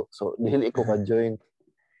man ako. So dili ko ka-join.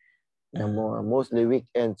 Mostly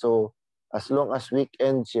weekend. So as long as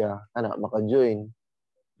weekend siya, maka-join.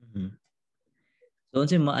 So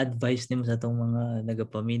unsa ma-advise nimo sa atong mga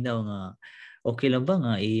nagapaminaw nga okay lang ba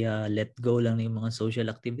nga let go lang ng mga social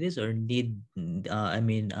activities or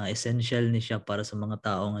essential ni siya para sa mga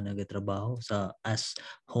tao nga nagatrabaho as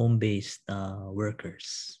home-based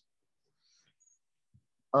workers?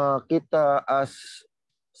 Kita as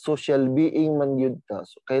social being man yun ta.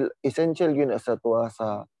 So, essential yun as ato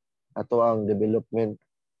ang development.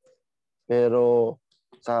 Pero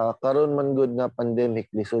sa karon man good na pandemic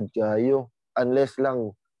lisod kayo unless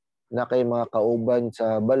lang na kay mga kauban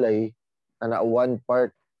sa balay na one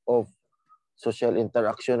part of social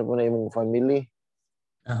interaction po na imong family.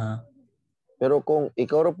 Pero kung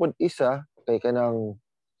ikaw ra pud isa kay kanang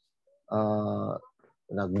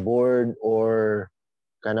nag-board or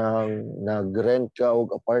kanang nag-rent ka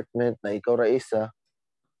og apartment na ikaw ra isa,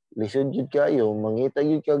 lisod jud kayo mangita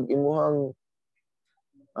gyud kag imuhang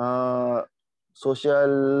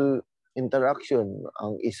social interaction.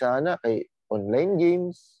 Ang isa na kay online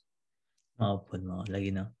games.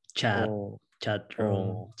 Lagi na. Chat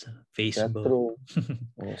room, Facebook. Chat room.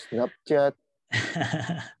 Snapchat.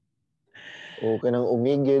 O kanang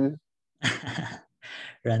umigil.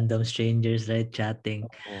 Random strangers, right? Chatting.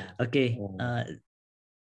 Okay.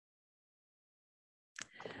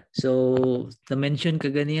 So, na-mention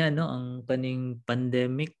ka ganiya, no? Ang kaning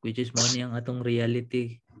pandemic, which is mo niyang atong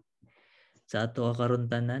reality sa ato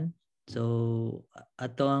karon tanan. So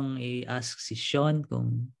ato ang i-ask si Sean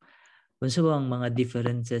kung sa ang mga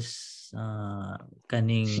differences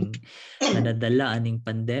kaning nadala aning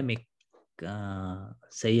pandemic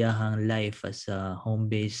sa iyahang life as a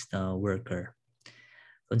home-based worker.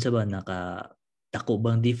 Unsa ba dako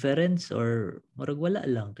bang difference or murag wala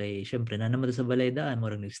lang kay syempre na naman sa balay daan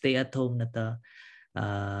murag stay at home na ta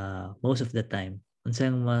most of the time.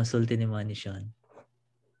 Unsa ang masulti ni Sean?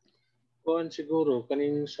 Kuan siguro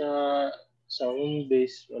kaning sa home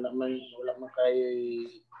base wala man kayo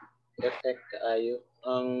effect kaayo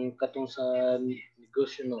ang katong sa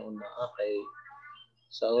negosyo noon na kay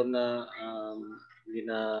sa una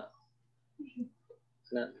gina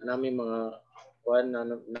nami mga kuan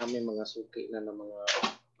nami mga suki na mga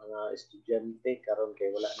estudyante karon kay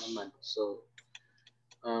wala naman. So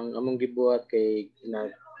ang among gibuhat kay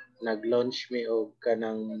nag-launch mi og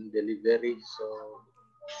kanang delivery. So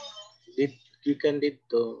gikan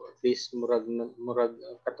dito at least murag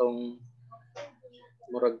katong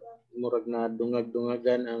murag na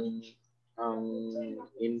dungag-dungagan ang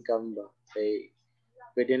income ba kay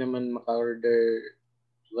pwede naman maka-order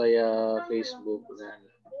via Facebook na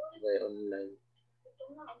via online.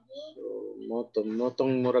 So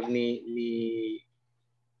motong murag ni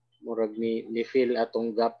feel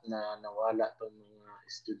atong gap na nawala tong mga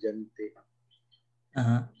estudyante.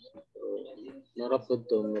 So,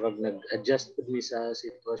 murag nag-adjust pud mi sa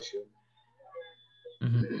sitwasyon.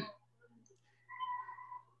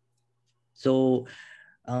 So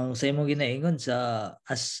ang sa imong ginaingon sa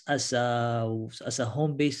as a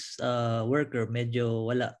home-based worker medyo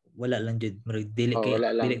wala lang jud dili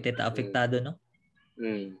ta apektado no.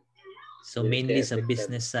 So dili mainly sa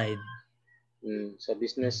business side. Sa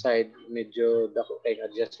business side medyo dako kay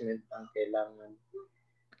adjustment ang kailangan.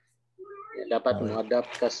 Dapat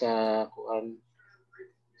mo-adapt ka sa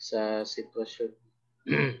sitwasyon.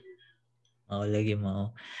 Lagi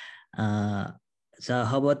mo. Sa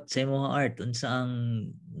hawat sa imong art unsa ang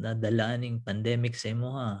nadalaaning pandemic sa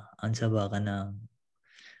imong unsa ba kanang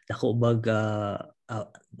dako bag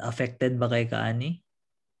affected ba kay kaani?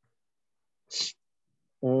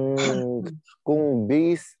 Kung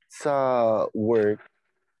based sa work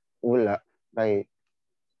wala kay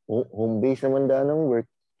home base naman ng work.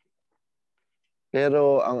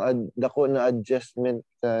 Pero ang dako na adjustment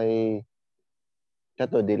kay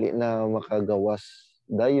kato dili na makagawas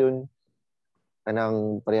dayon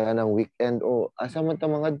kanang pareha ng weekend o asa man ta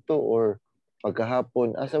mangadto or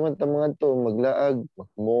pagkahapon asa man ta mangadto maglaag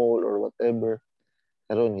mag-mall or whatever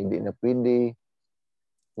karon hindi na pwede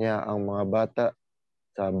niya ang mga bata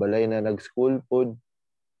sa balay na nag-school pod.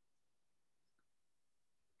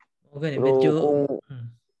 Okay, medyo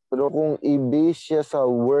pero kung i-base siya sa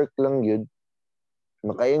work lang yun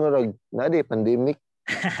makaingon na di pandemic.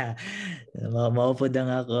 Maupod ang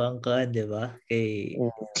ako ang kuan, di ba? Kay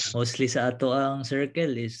mostly sa ato ang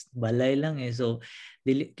circle is balay lang so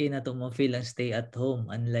dili kay nato mo feel ang stay at home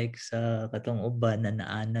unlike sa katong uban na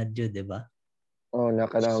naanad jud, di ba? Na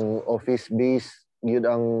kanang office base yun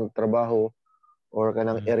ang trabaho or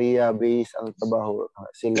kanang area base ang trabaho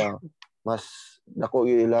sila mas dako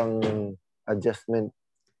yung ilang adjustment.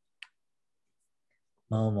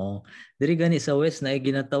 Mao. Diri gani sa West na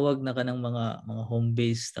ginatawag na kanang mga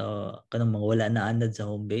home-based kanang mga wala na anad sa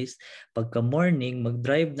home-based. Pagka morning,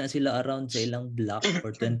 mag-drive na sila around sa ilang block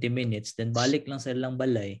for 20 minutes then balik lang sa ilang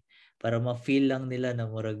balay para ma-feel lang nila na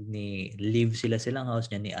murag ni leave sila silang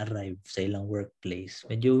house niya ni arrive sa ilang workplace.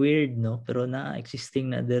 Medyo weird no, pero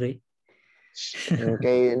existing na diri.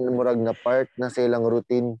 Kay murag na part na sa ilang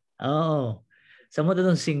routine. Oo. Sa mo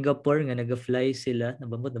tong Singapore nga naga-fly sila,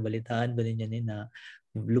 nabalitaan ba ninyo ni na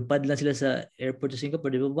lupad lang sila sa airport sa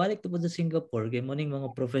Singapore, di ba balik tupad sa Singapore kay mo ning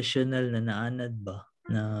mga professional na naanad ba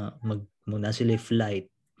na na sila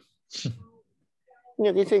flight.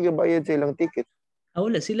 Nya kasi gabayad sa ilang ticket.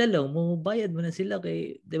 Wala sila lang mo bayad mo na sila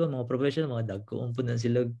kay di ba mga professional mga dagko umpod na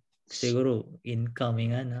sila siguro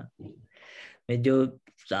incoming na. Medyo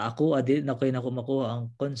sa ako adil na kay nako makuha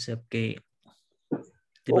ang concept kay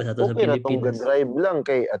di ba sa to sa Pilipinas. Okay drive lang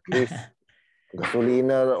kay at least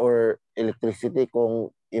gasolina or electricity kung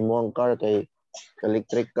imo ang car kay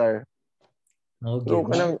electric car. Okay.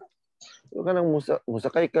 Kanang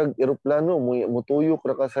musakay kag eroplano mutuyok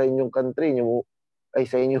ra ka sa inyong country ay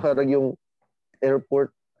sa inyo harag yung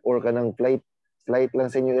airport or kanang flight lang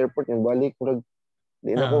sa inyong airport yung balik murag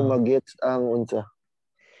di na ko mag-gets ang unsa.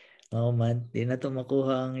 Man, di na to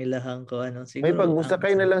makuha ang ilahang ko siguro. May pag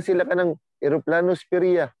musakay na lang sila kanang eroplano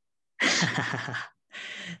Spiria.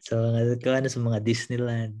 So sa mga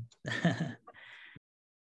Disneyland.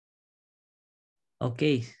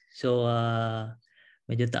 Okay. So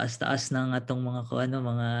medyo taas-taas ng atong mga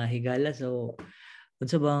mga higala. So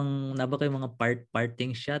unsa bang naba kay mga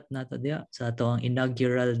parting shot nato diya sa atong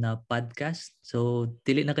inaugural na podcast. So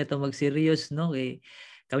dili na kita mag-serious no kay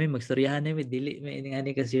kami magstoryahan ni dili may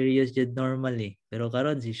ngani ka serious jud normally. Pero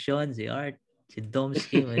karon si Sean, si Art, si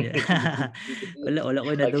Domsky wala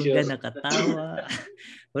ko nadunggan nakatawa.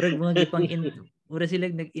 Murag mga gipang mura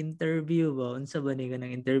sila nag-interview ba? Unsa ba ni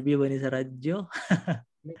kanang interview ba ni sa radyo?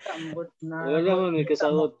 Wala man may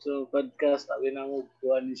kasawot sa podcast sabi na mo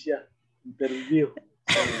kuha ni siya interview.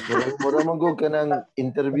 Mura magug ka ng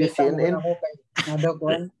interview CNN.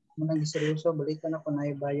 Nadakuan, munang seryoso, balikan ako na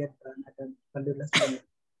ibayad para nakadulas ko.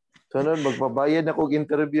 So nun, magbabayad na kong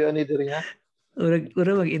interview ani diri ha?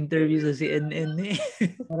 Ura mag-interview sa CNN eh.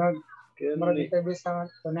 Marag interview sa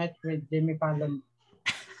Tonight with Jimmy Fallon.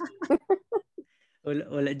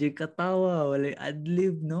 wala dyan katawa, wala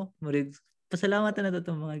adlib, no? Pasalamat na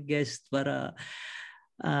ito mga guest para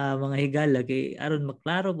mga higala kay aron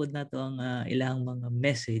maklaro pud nato ang ilang mga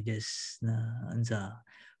messages na unsa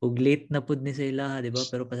ug late na pud ni sa ilaha, di ba?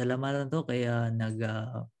 Pero pasalamatan to kaya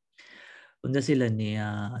unsa sila ni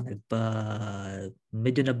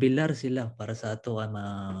medyo nabilar sila para sa ato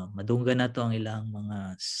madunggan nato ang ilang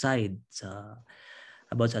mga side sa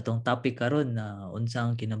about sa atong topic karon na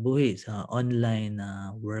unsang kinabuhi sa online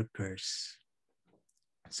workers.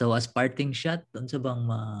 So as parting shot, unsa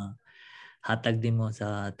bang hatag din mo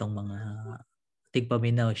sa atong mga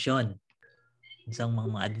tigpaminaw, Sean? Unsang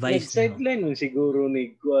mga advice nimo? Sideline mo siguro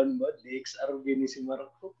ni Kuan ba DXRB ni si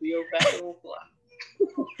Marco kuya kayo ko.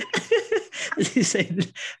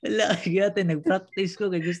 Wala, gati nag-practice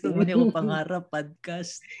ko kay gusto mo niya ko pangarap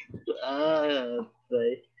podcast.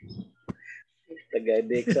 Tay. Taga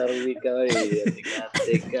DXRB ka eh.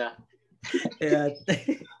 Teka.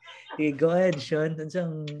 Go ahead, Sean.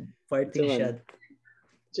 Unsang parting shot?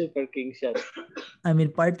 Parting shot. I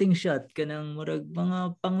mean, parting shot kanang murag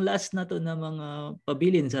mga pang-last na to na mga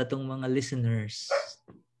pabilin sa atong mga listeners.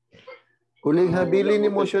 Huling habilin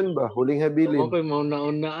ni motion ba? Huling habilin. Okay,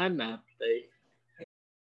 mauna-unaan tay.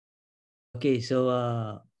 Okay, so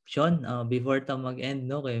Sean, before ta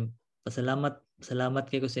mag-end no kay salamat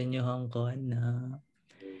kay ko sa inyo hang kuan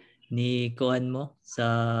ni kuan mo sa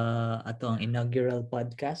ato ang inaugural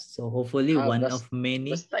podcast. So hopefully one of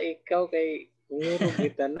many. Basta ikaw kay umurog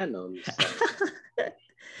kita na no.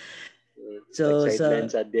 So sideline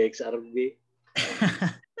sa DXRB.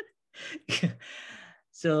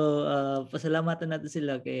 So pasalamatan natin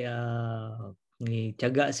sila kay ni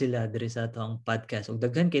tiyaga sila diri sa atong podcast ug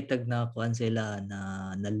daghan kay tag na kuan sila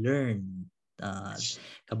na learn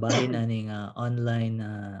kabahin na ning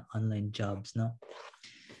online jobs no.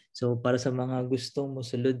 So para sa mga gustong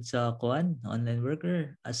mosulod sa kuan online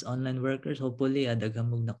workers hopefully daghan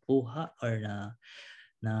mong nakuha or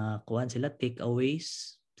na kuan sila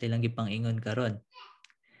takeaways silang gipang-ingon karon.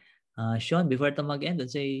 Sean, before ta mag-end,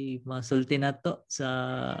 say masulti nato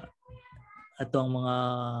sa atong mga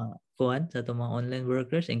kuan sa atong mga online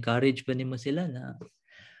workers, encourage ba nimo sila na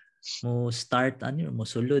mo start mo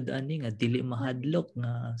sulod ani nga dili mahadlok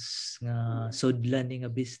nga sudlan ni nga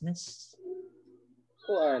business?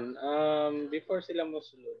 Kuan, before sila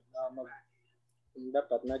mosulod,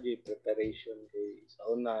 dapat na di preparation kay sa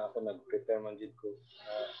una ako nag-prepare man jud ko.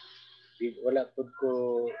 Wala pud ko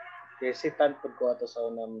hesitant pud ko ato sa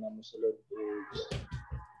una na mosulod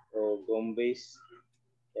o home base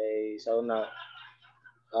kay sa una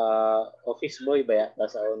office boy ba yata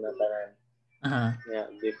sa una tanan. Yeah,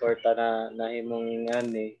 before ta na himong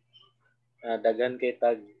ngani daghan kay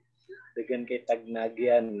tag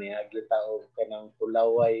nagyan ni agi tao kanang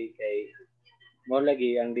pulaway kay mo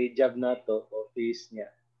lagi ang day job nato office niya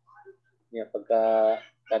pagka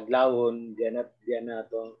taglawon diyan na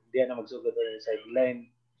magsugod sa sideline,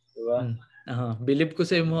 di ba? Believe ko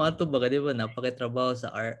sa imo ato baka di ba napakitrabaho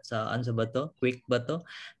sa sa ba to? Quick ba to?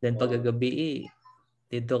 Then pagagabi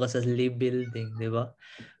dito ka sa Lee building, di ba?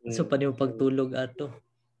 So pa niyo pagtulog ato.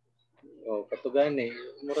 Katugan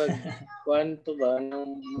murag kuan to ba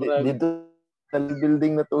nang murag dito sa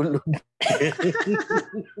building na tulog.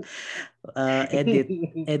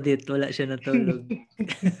 Edit wala siya natulog.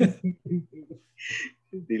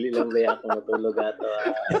 Dili lang ba ako matulog ato.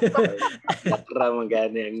 Nakra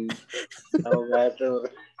magani ang tao ato.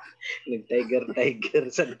 Nag-tiger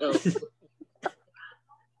sa daw.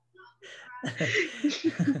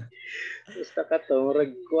 Basta ka to,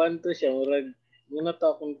 murag kuan to siya, murag muna to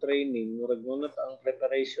akong training, murag muna to ang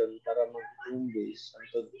preparation para mag-home base.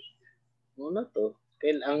 Muna to.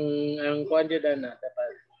 Kaya ang kuan dyan na,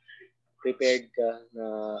 dapat prepared ka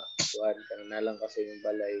na kuan ka na lang kasi yung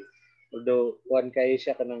balay. Although kuan kayo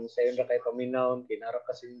siya kanang sayon ra kay paminawon, kinara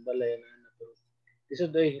kasi yung balay na to.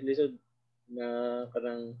 lisod na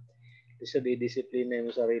kanang lisod i-disiplina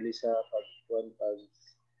mo sarili sa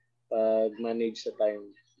pag manage sa time,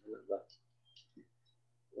 ano ba?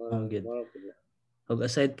 Good. Og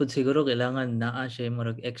aside po siguro kailangan naa siya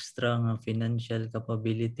murag extra nga financial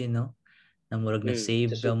capability, no? Na murag na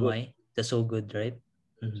save gamay. That's so good, right?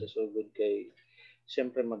 So good kay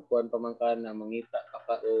siyempre magkuhan pa man ka na mangita ka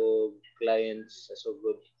pa og clients sa so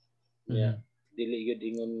good. Yeah. Dili gyud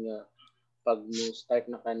ingon nga pag mo start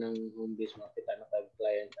na ka ng home base makita na kag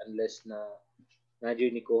client unless na nadyo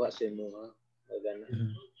ni kuha sa imo ha. Gana.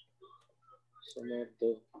 So to.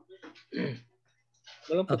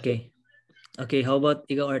 Okay. Okay, how about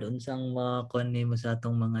ikaw Art, unsang makakon nimo sa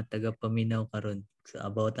atong mga taga-paminaw karon sa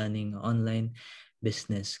about aning online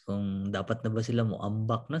business, kung dapat na ba sila mo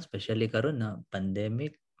ambak na especially karon na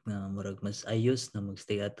pandemic na murag mas ayos na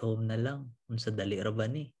magstay at home na lang unsa dali ra ba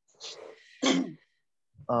ni?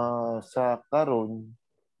 Sa karon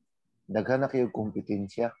daghan na kayo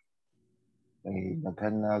kompetensya. Ay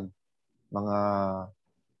daghan nag mga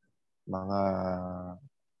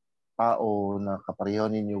tao na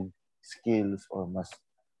kapareho ninyo skills or mas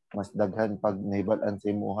daghan pag nahibal-an sa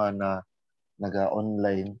imuha na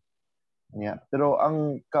naga-online niya. Pero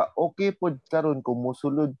ang okay pod karon kung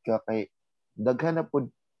mosulod ka kay daghan na pod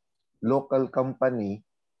local company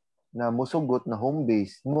na musugot na home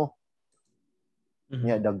base mo.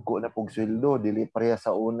 Niya dagko na pog sweldo dili pareha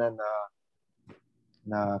sa una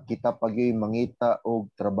na kita pagi mangita og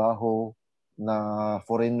trabaho na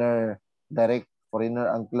direct foreigner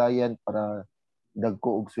ang client para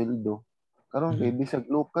dagko og sweldo. Karon kay bisag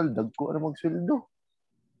local dagko ra mag sweldo.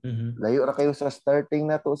 Layo ra kayo sa starting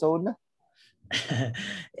na to sa una.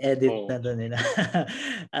 Edit na to nila.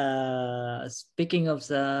 Speaking of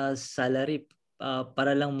sa salary,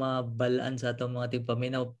 para lang mabalaan sa atong mga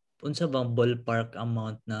tigpaminaw, unsa bang ballpark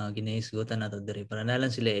amount na ginahisgutan nato diri para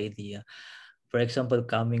nalang sila idea. For example,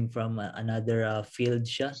 coming from another field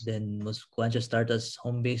siya, then kuan siya start as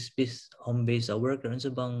home-based worker. Unsa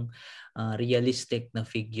bang realistic na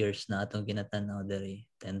figures na atong ginatanaw diri?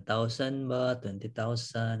 10,000 ba?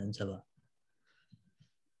 20,000? Unsa ba?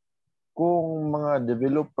 Kung mga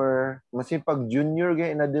developer, masipag junior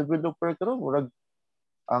gay na developer karon murag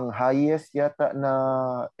ang highest yata na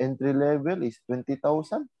entry level is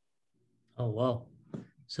 20,000. Oh, wow.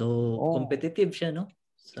 So, competitive siya, no?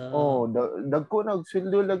 Dagko na og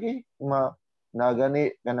sweldo lagi.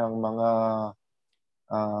 Nagani kanang mga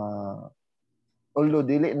although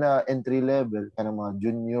dili na entry level kanang mga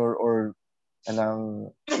junior or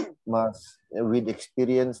kanang mas with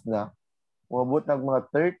experience na umabot nag mga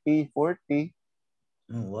 30, 40.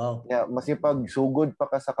 Oh, wow. Yeah, masipag sugod pa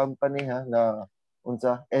ka sa company ha na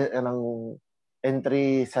unsa anang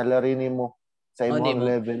entry salary nimo sa imong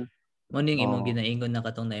level. Moning imong ginaingon na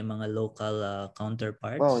katong na mga local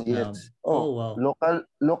counterparts. Oh, yes. Wow.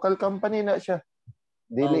 Local company na siya.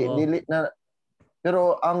 Dili na.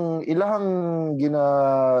 Pero ang ilahang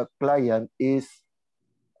client is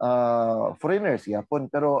foreigners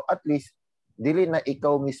yapon, pero at least dili na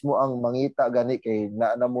ikaw mismo ang mangita gani kay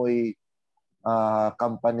na moy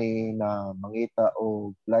company na mangita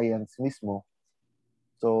o clients mismo.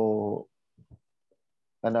 So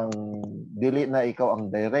kanang dili na ikaw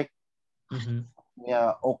ang direct.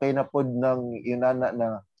 Okay na pod nang inana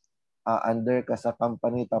na under ka sa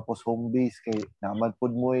company tapos home base kay naman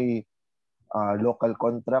pod mo'y local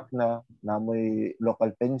contract na mo'y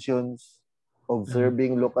local pensions,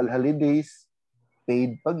 observing local holidays,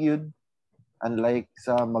 paid pag yun. Unlike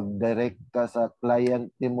sa mag-direct ka sa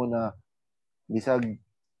client mo na bisag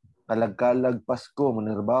kalag-kalag Pasko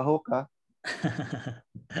manirbaho ka.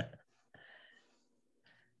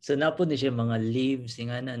 So napod ni siya mga leaves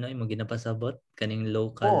nga na imong ginapasabot kaning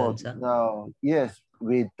local sa. Now, yes,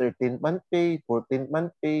 with 13th month pay, 14th month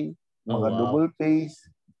pay, mga double pays.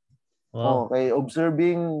 Wow. Kay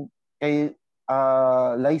observing kay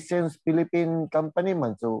licensed Philippine company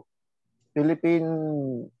man. So Philippine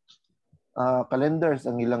calendars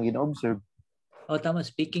ang ilang gina-observe. Tama.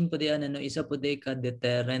 Speaking po diyan isa po di ka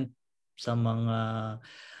deterrent sa mga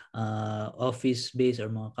office-based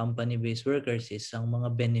or mga company-based workers is ang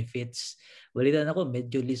mga benefits. Balitan ako,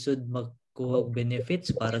 medyo lisod magkuha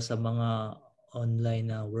benefits para sa mga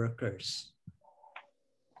online workers.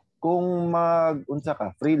 Kung unsa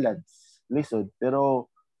ka, freelance, lisod.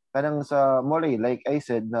 Pero kanang sa mole, like I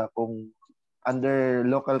said, na kung under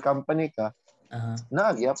local company ka,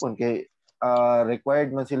 naagyapon kay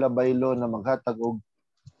required man sila by law na maghatag og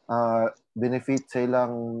benefit sa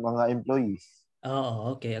ilang mga employees.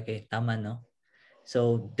 Okay. Tama, no?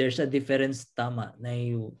 So, there's a difference, tama. Na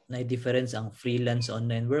difference ang freelance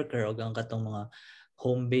online worker o ang katong mga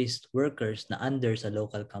home-based workers na under sa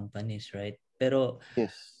local companies, right? Pero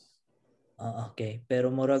Yes. okay, pero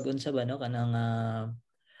murag unsa ba no kanang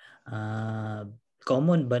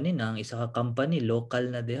common ba ni ang isa ka company local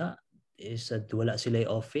na diha is wala sila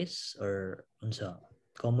office or unsa?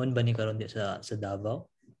 Common ba ni karon di sa Davao?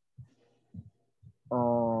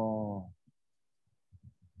 Oh.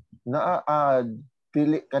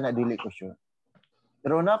 Dili ko sure.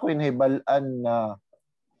 Pero na ko inhibalan na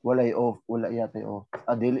wala yata off.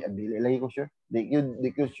 Dili lagi ko sure. Di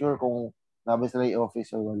ko sure kung nabas sila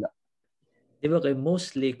office or wala. Di ba kay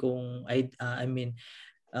mostly kung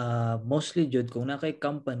mostly jud kung na kay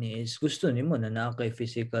company is gusto nimo na kay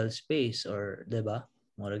physical space or di ba?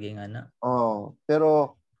 Murag nga na.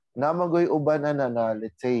 Pero namagoy uban na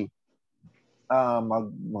let's say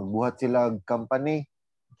magbuhat sila company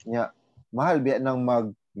nya mahal biya nang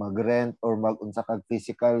mag-rent or mag-unsa kag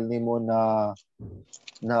physical nimo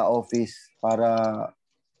na office para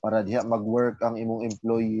diha mag-work ang imong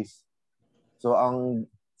employees. So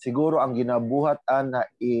siguro ang ginabuhat ana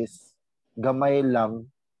is gamay lang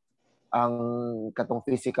ang katong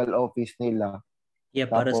physical office nila. Yeah,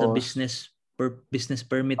 para sa business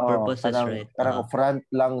permit purposes, right? Kanang front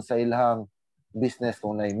lang sa ilang business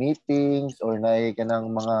kung nay meetings or nay kanang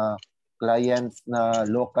mga clients na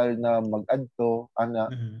local na mag-adto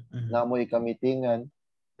na mo'y ka-meetingan.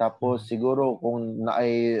 Tapos siguro kung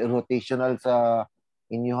naay rotational sa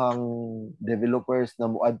inyong developers na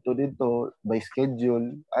moadto dito by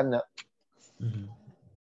schedule ana.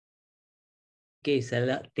 Okay,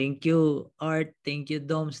 thank you Art, thank you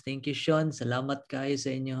Doms, thank you Sean. Salamat kayo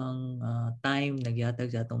sa inyong time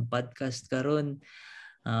nagyatag sa atong podcast karon.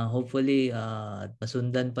 Hopefully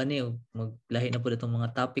masundan pa ni maglahi na po itong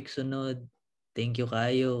mga topic sunod. Thank you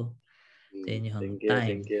kayo sa inyong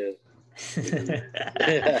time. Thank you.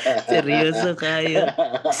 Seryoso kayo.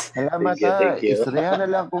 Salamat thank you. Isrehan na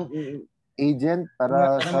lang kung agent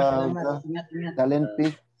para sa talent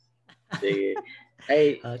fee. Sige.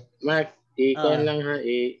 Ay, Mark, ikaw lang ha,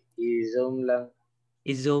 i-zoom lang.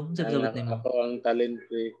 I-zoom? Sabi Ako ang talent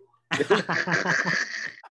fee.